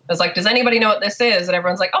Instagram. I was like, does anybody know what this is? And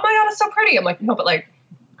everyone's like, oh my God, it's so pretty. I'm like, no, but like,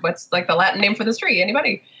 what's like the Latin name for this tree?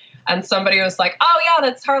 Anybody? And somebody was like, oh yeah,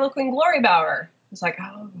 that's Harlequin glorybower. I was like,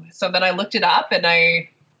 oh. So then I looked it up, and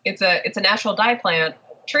it's a natural dye plant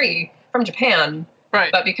tree from Japan.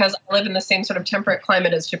 Right. But because I live in the same sort of temperate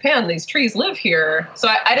climate as Japan, these trees live here. So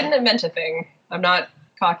I didn't invent a thing. I'm not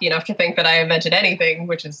cocky enough to think that I invented anything,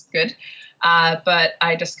 which is good. But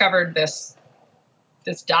I discovered this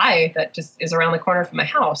dye that just is around the corner from my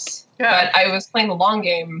house. Yeah. But I was playing the long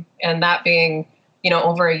game, and that being,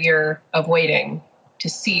 over a year of waiting to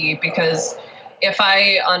see, because if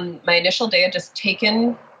I, on my initial day, had just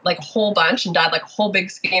taken like a whole bunch and dyed like a whole big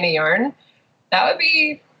skein of yarn, that would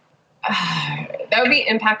be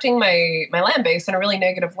impacting my land base in a really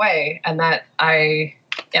negative way. And that I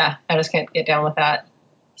just can't get down with that.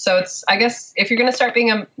 So it's, I guess, if you're going to start being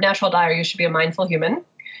a natural dyer, you should be a mindful human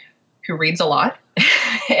who reads a lot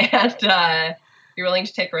and you're willing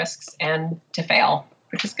to take risks and to fail,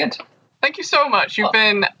 which is good. Thank you so much. You've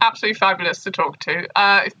been absolutely fabulous to talk to.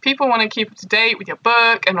 If people want to keep up to date with your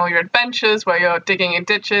book and all your adventures where you're digging in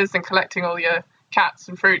ditches and collecting all your cats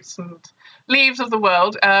and fruits and leaves of the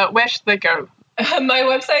world, where should they go? My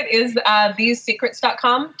website is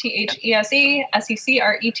thesecrets.com,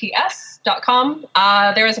 thesecrets.com.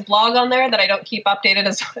 There is a blog on there that I don't keep updated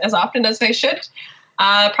as often as I should.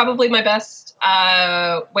 Probably my best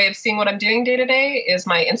way of seeing what I'm doing day to day is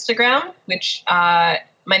my Instagram, which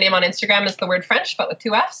my name on Instagram is the word French, but with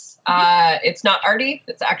 2 Fs. It's not Artie.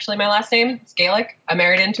 It's actually my last name. It's Gaelic. I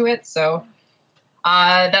married into it. So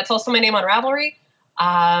that's also my name on Ravelry.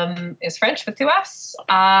 Is French with 2 Fs.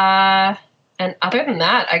 And other than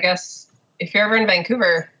that, I guess if you're ever in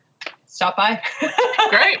Vancouver, stop by.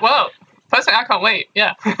 Great. Well, personally, I can't wait.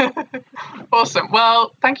 Yeah. Awesome.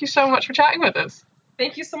 Well, thank you so much for chatting with us.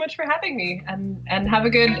 Thank you so much for having me, and have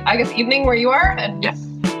a good, I guess, evening where you are. And yes.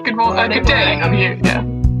 Good morning. Good day on you. Yeah.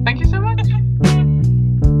 Thank you so much.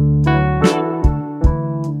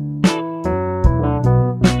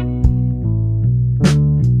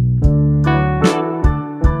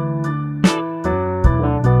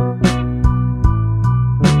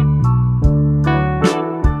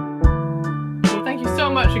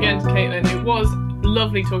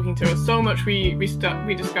 Lovely talking to her. So much we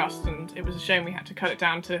discussed, and it was a shame we had to cut it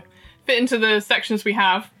down to fit into the sections we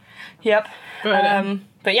have. Yep.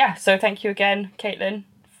 But yeah, so thank you again, Caitlin,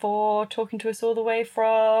 for talking to us all the way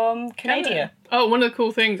from Canada. Oh, one of the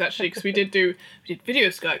cool things actually, because we did video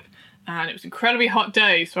Skype, and it was an incredibly hot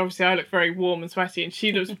day, so obviously I looked very warm and sweaty, and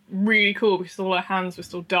she looks really cool because all her hands were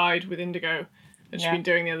still dyed with indigo that she'd been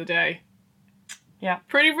doing the other day. Yeah.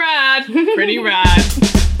 Pretty rad. Pretty rad.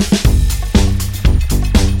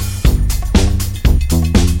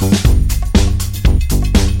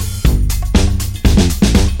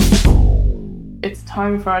 It's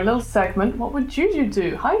time for our little segment. What would Juju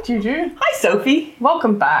do? Hi, Juju. Hi, Sophie.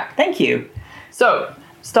 Welcome back. Thank you. So,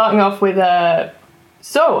 starting off with a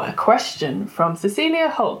question from Cecilia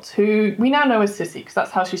Holt, who we now know as Sissy, because that's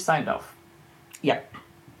how she signed off. Yep.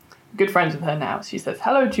 Good friends with her now. She says,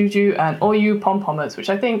 hello, Juju, and all you pom-pommers, which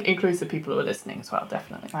I think includes the people who are listening as well,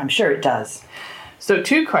 definitely. I'm sure it does. So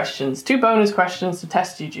 2 bonus questions to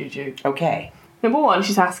test you, Juju. Okay. Number 1,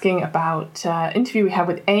 she's asking about interview we had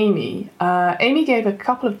with Amy. Amy gave a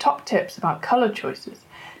couple of top tips about colour choices,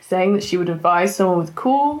 saying that she would advise someone with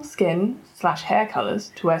cool skin/hair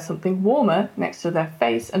colours to wear something warmer next to their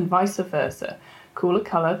face and vice versa. Cooler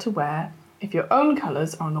colour to wear if your own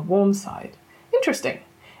colours are on the warm side. Interesting.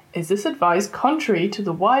 Is this advice contrary to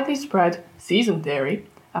the widely spread season theory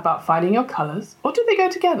about finding your colours, or do they go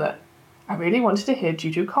together? I really wanted to hear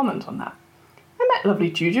Juju comment on that. I met lovely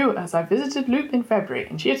Juju as I visited Loop in February,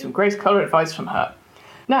 and she had some great colour advice from her.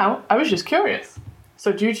 Now, I was just curious.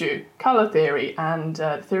 So Juju, colour theory and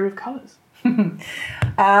the theory of colours.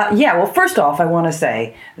 Well, first off, I want to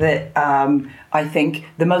say that I think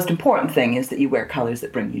the most important thing is that you wear colours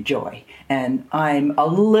that bring you joy. And I'm a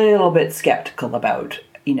little bit skeptical about,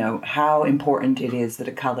 how important it is that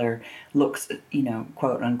a colour looks,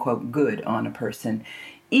 quote unquote, good on a person.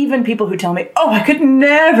 even people who tell me, oh, I could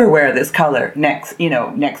never wear this color next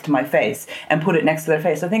to my face and put it next to their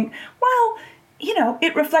face. I think, well,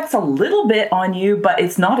 it reflects a little bit on you, but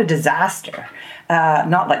it's not a disaster.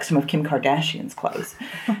 Not like some of Kim Kardashian's clothes.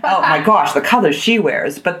 Oh my gosh, the colors she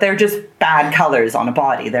wears, but they're just bad colors on a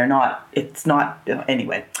body.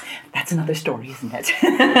 Anyway, that's another story, isn't it?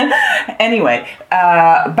 Anyway,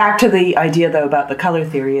 back to the idea though about the color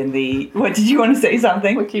theory and what did you want to say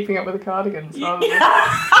something? We're keeping up with the cardigans. So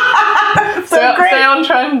Stay great. on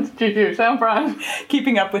trend, Juju. Stay on brand.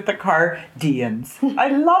 Keeping up with the Cardians. I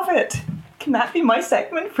love it. Can that be my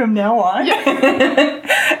segment from now on?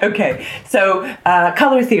 Yeah. Okay, so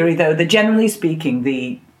color theory, though, generally speaking,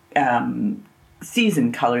 the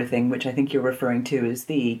season color thing, which I think you're referring to, is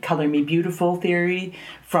the Color Me Beautiful theory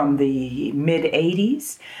from the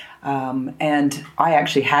mid-'80s. And I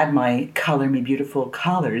actually had my Color Me Beautiful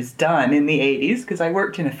colors done in the 80s because I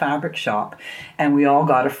worked in a fabric shop, and we all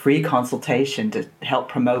got a free consultation to help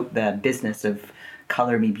promote the business of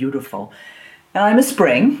Color Me Beautiful. And I'm a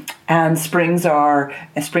spring, and springs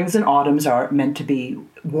and autumns are meant to be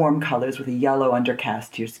warm colors with a yellow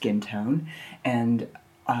undercast to your skin tone, and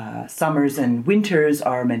summers and winters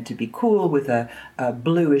are meant to be cool with a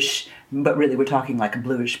bluish, but really we're talking like a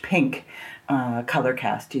bluish pink color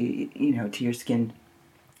cast to your skin.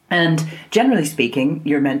 And generally speaking,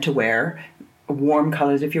 you're meant to wear warm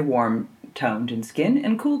colors if you're warm toned in skin,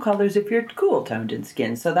 and cool colors if you're cool toned in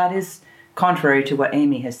skin. So that is contrary to what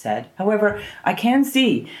Amy has said. However, I can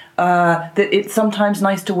see that it's sometimes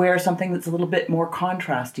nice to wear something that's a little bit more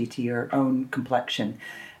contrasty to your own complexion.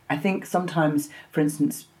 I think sometimes, for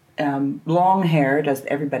instance, long-haired, as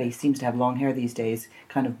everybody seems to have long hair these days,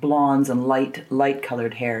 kind of blondes and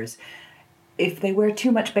light-colored hairs, if they wear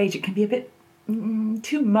too much beige, it can be a bit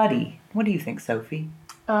too muddy. What do you think, Sophie?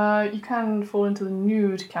 You can fall into the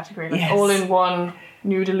nude category, like Yes. all-in-one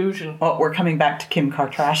nude illusion. Well, we're coming back to Kim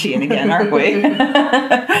Kardashian again, aren't we?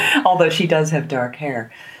 Although she does have dark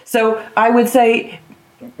hair. So I would say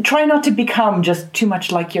try not to become just too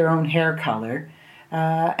much like your own hair color.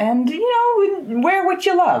 And, wear what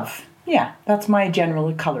you love. Yeah, that's my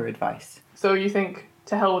general color advice. So you think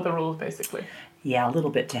to hell with the rules, basically? Yeah, a little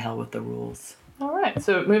bit to hell with the rules. All right,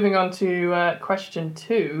 so moving on to question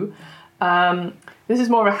 2. This is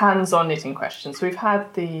more of a hands-on knitting question. So we've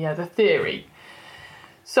had the theory.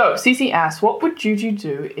 So Cece asks, what would Juju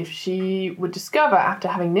do if she would discover after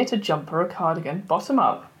having knit a jumper or cardigan bottom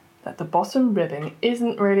up that the bottom ribbing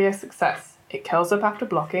isn't really a success? It curls up after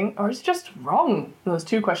blocking, or it's just wrong? And there's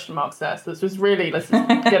 2 question marks there, so this was really, let's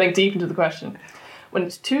just getting deep into the question. When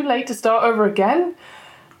it's too late to start over again,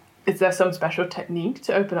 is there some special technique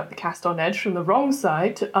to open up the cast-on edge from the wrong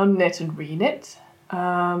side to unknit and reknit?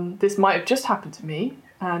 This might have just happened to me,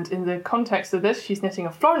 and in the context of this, she's knitting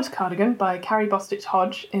a Florence cardigan by Carrie Bostitch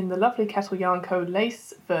Hodge in the lovely Kettle Yarn Co.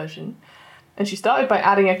 lace version. And she started by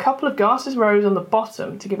adding a couple of garter's rows on the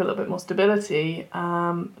bottom to give it a little bit more stability.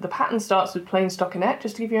 The pattern starts with plain stockinette,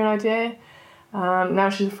 just to give you an idea. Now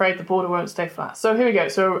she's afraid the border won't stay flat. So here we go.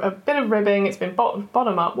 So a bit of ribbing, it's been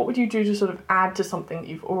bottom up. What would you do to sort of add to something that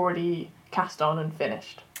you've already cast on and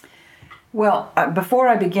finished? Well, before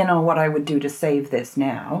I begin on what I would do to save this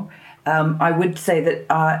now, I would say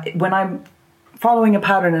that when I'm following a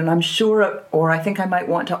pattern and I'm sure, or I think I might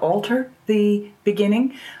want to alter the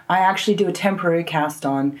beginning, I actually do a temporary cast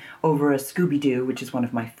on over a Scooby-Doo, which is one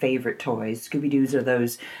of my favorite toys. Scooby-Doos are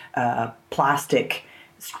those plastic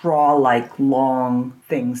straw-like long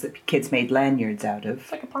things that kids made lanyards out of.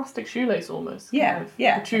 It's like a plastic shoelace almost. Yeah, kind of,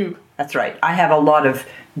 yeah. like a tube. That's right. I have a lot of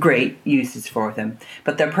great uses for them,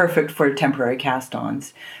 but they're perfect for temporary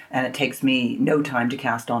cast-ons, and it takes me no time to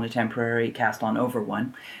cast on a temporary cast-on over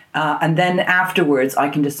one. And then afterwards, I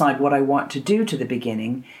can decide what I want to do to the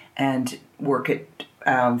beginning and work it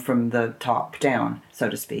from the top down, so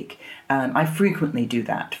to speak. I frequently do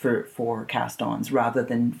that for cast-ons rather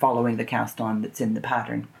than following the cast-on that's in the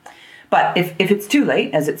pattern. But if it's too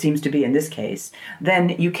late, as it seems to be in this case, then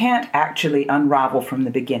you can't actually unravel from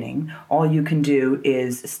the beginning. All you can do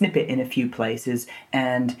is snip it in a few places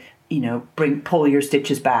and pull your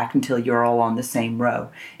stitches back until you're all on the same row.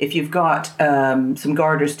 If you've got some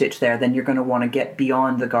garter stitch there, then you're going to want to get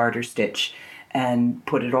beyond the garter stitch and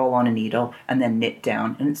put it all on a needle and then knit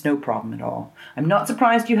down, and it's no problem at all. I'm not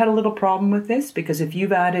surprised you had a little problem with this, because if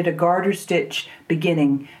you've added a garter stitch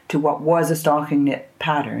beginning to what was a stocking knit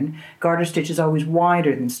pattern, garter stitch is always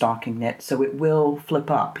wider than stocking knit, so it will flip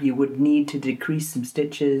up. You would need to decrease some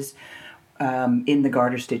stitches in the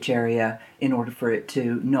garter stitch area in order for it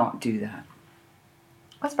to not do that.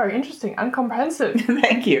 That's very interesting and comprehensive.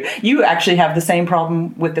 Thank you. You actually have the same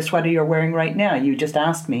problem with the sweater you're wearing right now. You just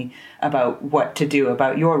asked me about what to do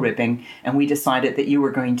about your ribbing, and we decided that you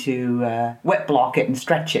were going to wet block it and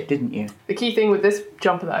stretch it, didn't you? The key thing with this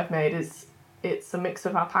jumper that I've made is it's a mix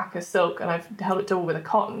of alpaca, silk, and I've held it double with a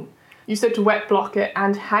cotton. You said to wet block it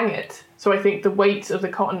and hang it. So I think the weight of the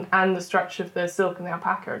cotton and the stretch of the silk and the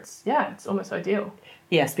alpaca, it's almost ideal.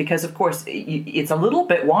 Yes, because of course it's a little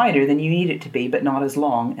bit wider than you need it to be, but not as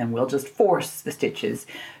long, and we'll just force the stitches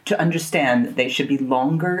to understand that they should be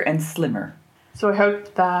longer and slimmer. So I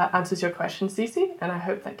hope that answers your question, Cece, and I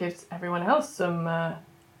hope that gives everyone else some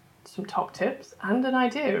top tips and an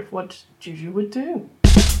idea of what Juju would do.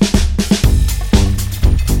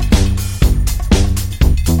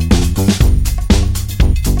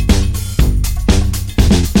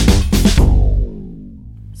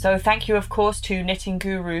 So thank you, of course, to knitting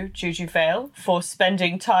guru Juju Vale for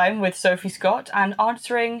spending time with Sophie Scott and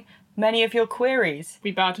answering many of your queries. We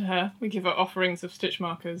bow to her. We give her offerings of stitch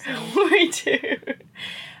markers. We do.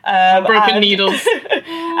 Broken needles.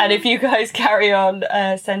 And if you guys carry on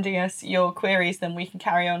sending us your queries, then we can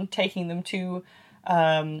carry on taking them to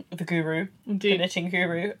the guru, Indeed. the knitting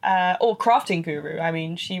guru, or crafting guru. I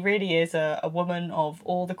mean, she really is a woman of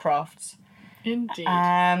all the crafts. Indeed.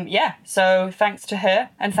 So thanks to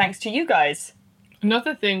her and thanks to you guys.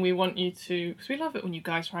 Another thing we want you to, because we love it when you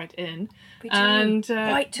guys write in. We do. And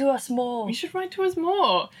write to us more. You should write to us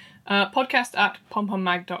more.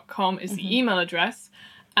 Podcast@pompommag.com is the email address.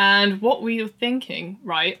 And what we were thinking,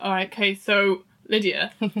 right? All right, okay, so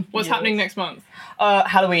Lydia, what's happening next month?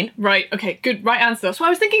 Halloween. Right, okay, good, right answer. That's what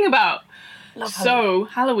I was thinking about. Love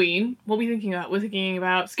Halloween, what are we thinking about? We're thinking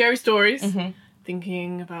about scary stories.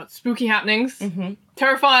 Thinking about spooky happenings,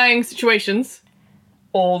 terrifying situations.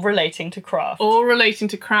 All relating to craft.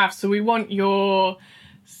 So we want your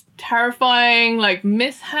terrifying, like,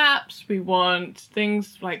 mishaps. We want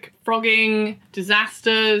things like frogging,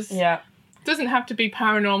 disasters. Yeah. Doesn't have to be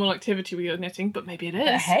paranormal activity with your knitting, but maybe it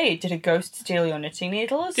is. Hey, did a ghost steal your knitting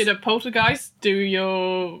needles? Did a poltergeist do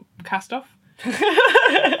your cast off?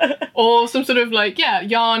 Or some sort of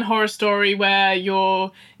yarn horror story where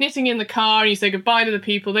you're knitting in the car and you say goodbye to the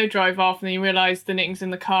people, they drive off, and then you realise the knitting's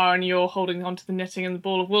in the car and you're holding onto the knitting and the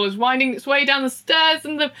ball of wool is winding its way down the stairs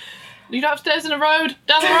and you don't have stairs in the road,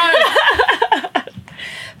 down the road.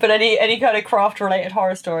 But any kind of craft related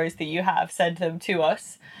horror stories that you have, send them to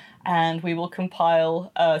us and we will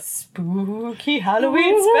compile a spooky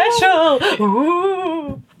Halloween special.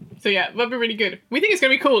 Ooh. So yeah, that'd be really good. We think it's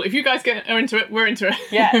going to be cool. If you guys are into it, we're into it.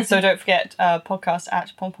 Yeah, so don't forget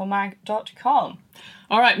podcast@pompommag.com.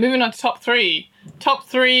 All right, moving on to top three. Top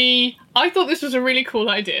three, I thought this was a really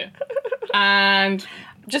cool idea. And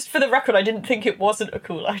just for the record, I didn't think it wasn't a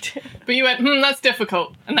cool idea. But you went, that's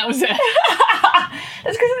difficult. And that was it. It's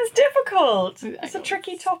because it's difficult. It's a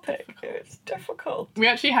tricky topic. It's difficult. We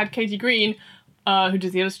actually had Katie Green, who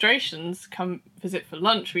does the illustrations, come visit for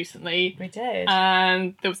lunch recently. We did.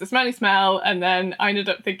 And there was the smelly smell, and then I ended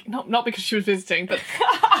up thinking, not because she was visiting, but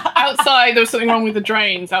outside there was something wrong with the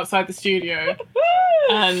drains outside the studio.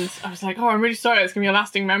 And I was like, I'm really sorry, it's going to be a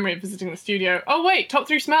lasting memory of visiting the studio. Oh wait, top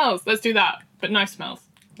three smells, let's do that. But nice smells.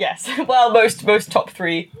 Yes, well, most top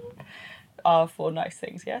three are for nice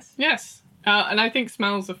things, yes? Yes. And I think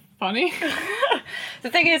smells are funny. The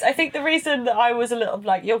thing is, I think the reason that I was a little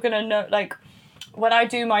you're going to know, when I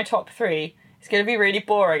do my top three, it's going to be really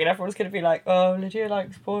boring and everyone's going to be like, oh, Lydia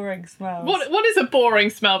likes boring smells. What is a boring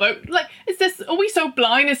smell, though? Are we so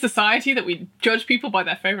blind in society that we judge people by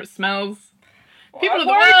their favourite smells? People of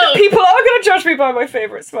the world! People are going to judge me by my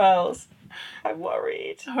favourite smells. I'm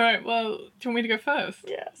worried. All right, well, do you want me to go first?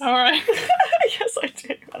 Yes. All right. Yes, I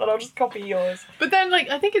do. And then I'll just copy yours. But then,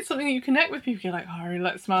 I think it's something that you connect with people. You're like, I really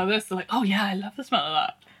like the smell of this. They're like, oh, yeah, I love the smell of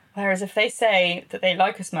that. Whereas if they say that they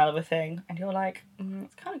like a smell of a thing, and you're like,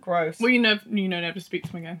 it's kind of gross. Well, you know never to speak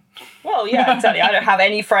to them again. Well, yeah, exactly. I don't have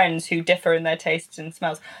any friends who differ in their tastes and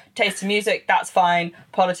smells. Taste in music, that's fine.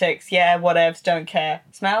 Politics, yeah, whatevs, don't care.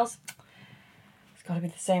 Smells? It's got to be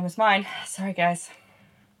the same as mine. Sorry, guys.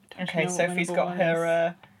 Okay, Sophie's got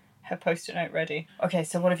her post-it note ready. Okay,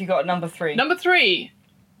 so what have you got at number 3? Number 3,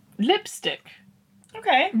 lipstick.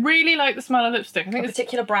 Okay. Really like the smell of lipstick. I think a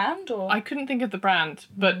particular brand, or? I couldn't think of the brand,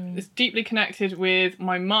 but it's deeply connected with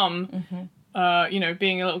my mum.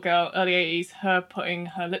 Being a little girl, early 80s, her putting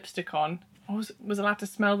her lipstick on. I was allowed to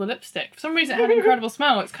smell the lipstick. For some reason, it had an incredible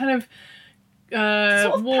smell. It's kind of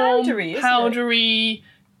sort of warm, powdery,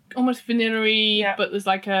 almost vanilla-y, but there's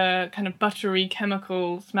like a kind of buttery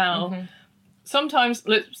chemical smell. Sometimes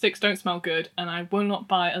lipsticks don't smell good, and I will not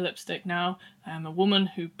buy a lipstick now. I am a woman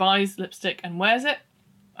who buys lipstick and wears it.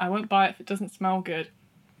 I won't buy it if it doesn't smell good.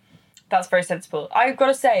 That's very sensible. I've got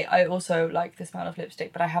to say, I also like the smell of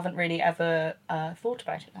lipstick, but I haven't really ever thought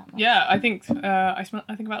about it that much. Yeah, I think I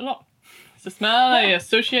think about it a lot. It's a smell I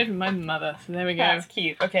associate with my mother. So there we go. That's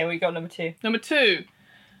cute. Okay, we got number 2. Number 2.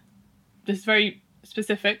 This is very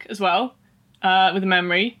specific as well, with a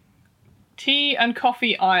memory. Tea and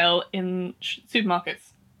coffee aisle in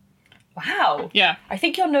supermarkets. Wow. Yeah. I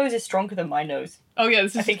think your nose is stronger than my nose. Oh yeah,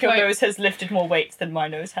 this is I think your nose has lifted more weights than my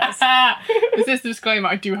nose has. This is the disclaimer,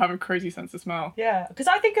 I do have a crazy sense of smell. Yeah, because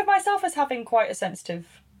I think of myself as having quite a sensitive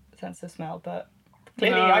sense of smell, but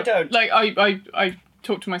clearly I don't. Like, I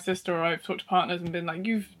talk to my sister, or I've talked to partners and been like,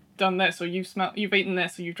 you've done this, or you've eaten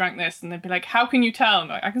this, or you've drank this, and they'd be like, how can you tell? I'm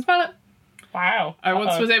like, I can smell it. Wow. I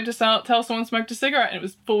once was able to tell someone smoked a cigarette, and it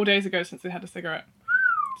was 4 days ago since they had a cigarette.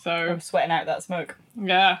 So I'm sweating out that smoke.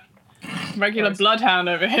 Yeah. Regular bloodhound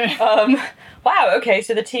over here. Wow, okay,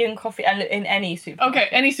 so the tea and coffee and in any supermarket. Okay,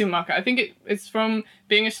 any supermarket. I think it's from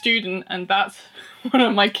being a student, and that's one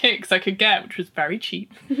of my kicks I could get, which was very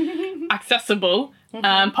cheap, accessible,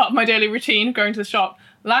 part of my daily routine, going to the shop.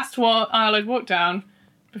 Last aisle I'd walk down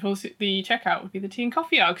before the checkout would be the tea and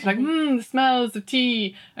coffee aisle, because the smells of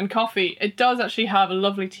tea and coffee. It does actually have a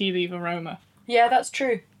lovely tea leaf aroma. Yeah, that's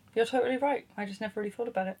true. You're totally right. I just never really thought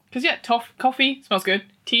about it. Because yeah, coffee smells good,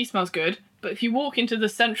 tea smells good, but if you walk into the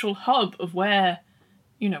central hub of where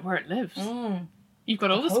it lives, you've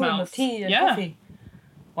got all the smells. Of tea and coffee.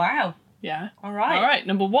 Wow. Yeah. All right.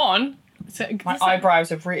 Number 1. My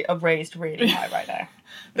eyebrows are raised really high right now.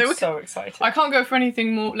 I'm so excited. I can't go for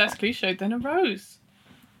anything less cliched than a rose.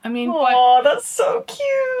 I mean, that's so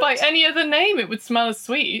cute. By any other name, it would smell as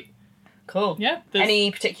sweet. Cool. Yeah.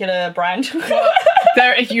 Any particular brand?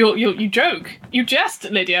 You joke. You jest,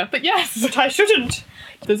 Lydia, but yes. But I shouldn't.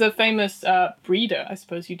 There's a famous breeder, I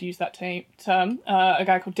suppose you'd use that term, a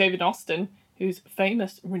guy called David Austin, who's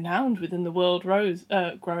famous, renowned within the rose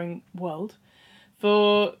growing world,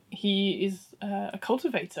 for he is a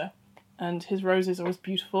cultivator, and his roses are always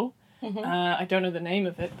beautiful. I don't know the name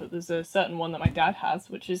of it, but there's a certain one that my dad has,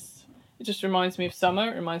 it just reminds me of summer.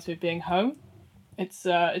 It reminds me of being home. It's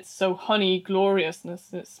so honey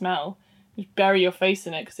gloriousness in its smell. You bury your face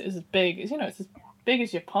in it because it is as big as it's as big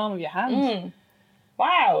as your palm of your hand.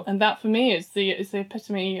 Wow. And that for me is the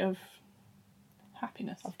epitome of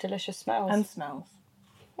happiness. Of delicious smells. And smells.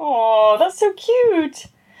 Oh, that's so cute.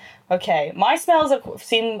 Okay, my smells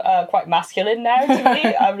seem quite masculine now to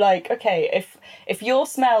me. I'm like, okay, if your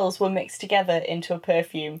smells were mixed together into a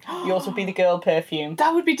perfume, yours would be the girl perfume.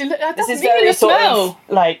 That would be delicious. This is very sort of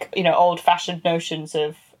like, old-fashioned notions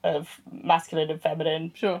of masculine and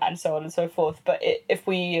feminine, sure, and so on and so forth. But if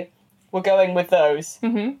we were going with those,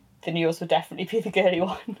 then yours would definitely be the girly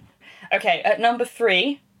one. Okay, at number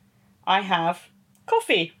 3, I have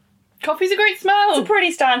coffee. Coffee's a great smell. It's a pretty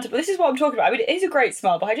standard. This is what I'm talking about. I mean, it is a great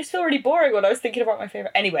smell, but I just feel really boring when I was thinking about my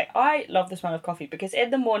favourite. Anyway, I love the smell of coffee because in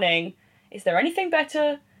the morning, is there anything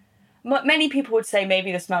better? Many people would say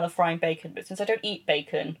maybe the smell of frying bacon, but since I don't eat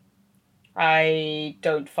bacon, I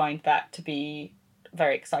don't find that to be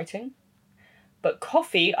very exciting. But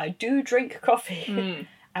coffee, I do drink coffee,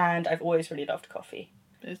 and I've always really loved coffee.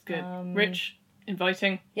 It's good. Rich,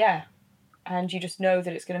 inviting. Yeah, and you just know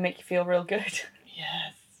that it's going to make you feel real good.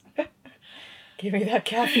 Yes. Give me that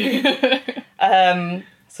caffeine.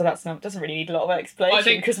 So doesn't really need a lot of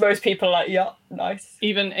explanation because most people are like, yeah, nice.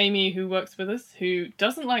 Even Amy, who works with us, who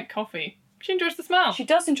doesn't like coffee, she enjoys the smell. She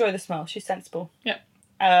does enjoy the smell. She's sensible. Yeah.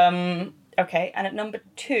 Okay, and at number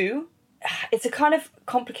 2, it's a kind of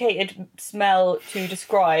complicated smell to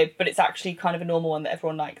describe, but it's actually kind of a normal one that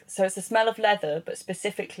everyone likes. So it's the smell of leather, but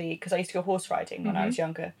specifically because I used to go horse riding when I was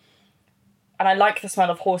younger. And I like the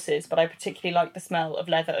smell of horses, but I particularly like the smell of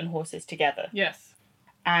leather and horses together. Yes.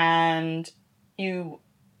 And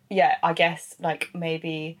I guess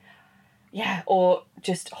maybe, or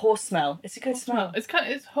just horse smell. It's a good smell.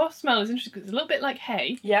 Horse smell is interesting because it's a little bit like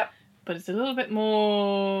hay. Yep. But it's a little bit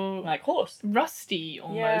more like horse. Rusty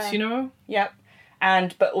almost, Yep.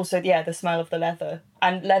 But also, the smell of the leather.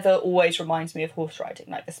 And leather always reminds me of horse riding,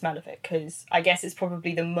 like the smell of it, because I guess it's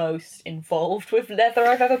probably the most involved with leather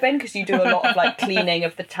I've ever been, because you do a lot of, cleaning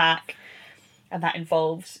of the tack, and that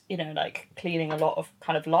involves, cleaning a lot of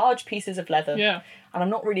kind of large pieces of leather. Yeah. And I'm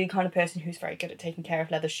not really the kind of person who's very good at taking care of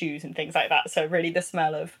leather shoes and things like that, so really the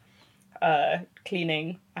smell of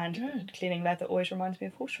cleaning leather always reminds me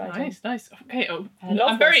of horse riding. Nice. Okay, I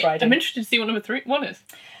love horse riding. I'm interested to see what number 1 is.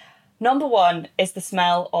 Number 1 is the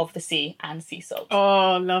smell of the sea and sea salt.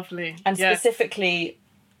 Oh, lovely. And specifically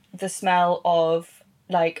the smell of,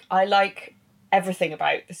 I like everything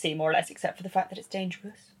about the sea more or less, except for the fact that it's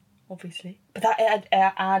dangerous, obviously. But that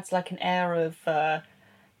adds an air of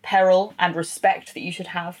peril and respect that you should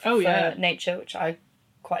have for yeah. nature, which I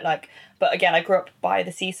quite like. But again, I grew up by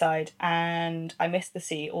the seaside and I miss the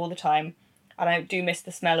sea all the time. And I do miss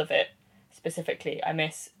the smell of it specifically. I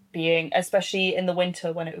miss being, especially in the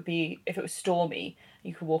winter when if it was stormy,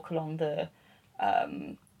 you could walk along the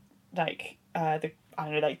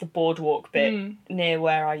the boardwalk bit near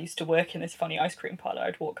where I used to work in this funny ice cream parlour.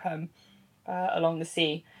 I'd walk home along the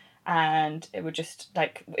sea, and it would just,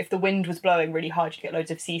 like, if the wind was blowing really hard, you'd get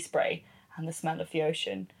loads of sea spray and the smell of the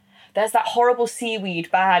ocean. There's that horrible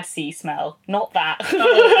seaweed, bad sea smell. Not that.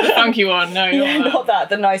 Oh, the funky one. No, not that.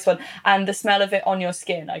 The nice one. And the smell of it on your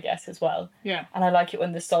skin, I guess, as well. Yeah. And I like it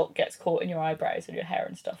when the salt gets caught in your eyebrows and your hair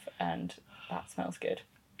and stuff, and that smells good.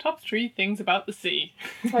 Top 3 things about the sea.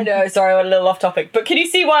 I know, sorry, I went a little off topic. But can you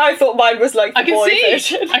see why I thought mine was like the boy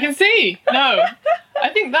version? I can see. No. I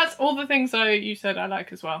think that's all the things you said I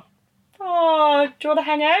like as well. Oh, do you want to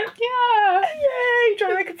hang out? Yeah. Yay! Do you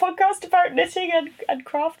want to make a podcast about knitting and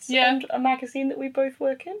crafts Yeah. and a magazine that we both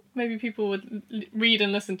work in? Maybe people would read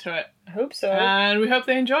and listen to it. I hope so. And we hope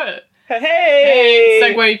they enjoy it. Hey!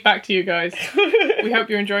 Segue back to you guys. We hope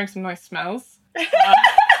you're enjoying some nice smells.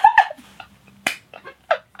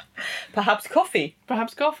 Perhaps coffee.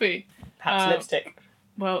 Perhaps coffee. Perhaps lipstick.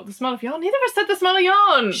 Well, the smell of yarn. Neither of us said the smell of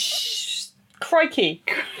yarn. Shh! Crikey.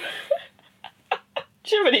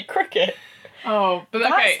 Jiminy Cricket. Oh, but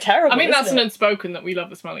That's okay. terrible, I mean, that's isn't an it? unspoken that we love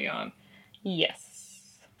the smell of yarn.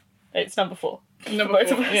 Yes. It's number 4. Number Both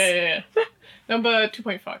 4. of us. Yeah. Number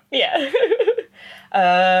 2.5. Yeah.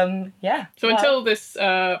 Yeah. So until this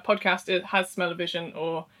podcast has smell-o-vision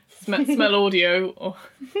or smell audio or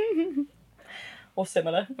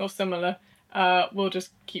similar. we'll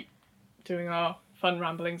just keep doing our fun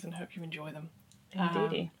ramblings and hope you enjoy them.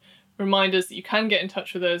 Indeedy. Reminders that you can get in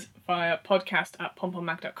touch with us via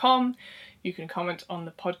podcast@pompommag.com. You can comment on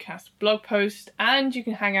the podcast blog post, and you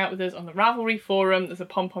can hang out with us on the Ravelry forum. There's a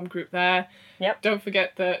pom-pom group there. Yep. Don't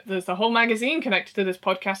forget that there's a whole magazine connected to this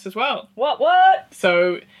podcast as well. What?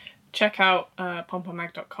 So check out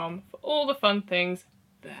pompommag.com for all the fun things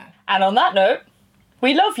there. And on that note,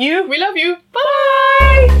 we love you. We love you.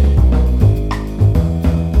 Bye!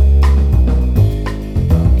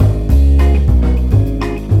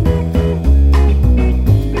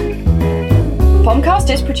 Pomcast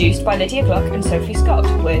is produced by Lydia Gluck and Sophie Scott,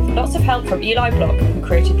 with lots of help from Eli Block, who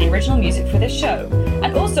created the original music for this show,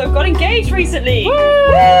 and also got engaged recently!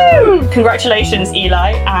 Woo! Congratulations,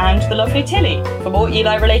 Eli and the lovely Tilly. For more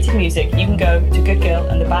Eli-related music, you can go to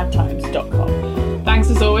goodgirlandthebadtimes.com. Thanks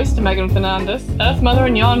as always to Megan Fernandez, Earth Mother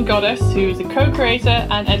and Yarn Goddess, who's a co-creator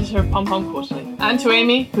and editor of Pom Pom Quarterly. And to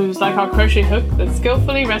Amy, who's like our crochet hook that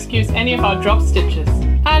skillfully rescues any of our dropped stitches.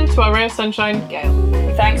 And to our ray of sunshine, Gail.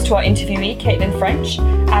 Thanks to our interviewee, Caitlin French,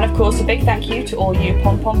 and of course a big thank you to all you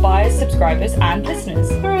Pom Pom buyers, subscribers and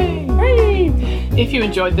listeners. Hooray! Hooray! If you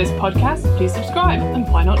enjoyed this podcast, please subscribe, and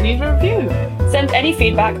why not leave a review? Send any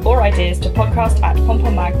feedback or ideas to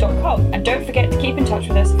podcast@pompommag.com, and don't forget to keep in touch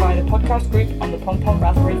with us via the podcast group on the Pom Pom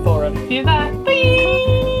Ravelry forum. See you there. Bye.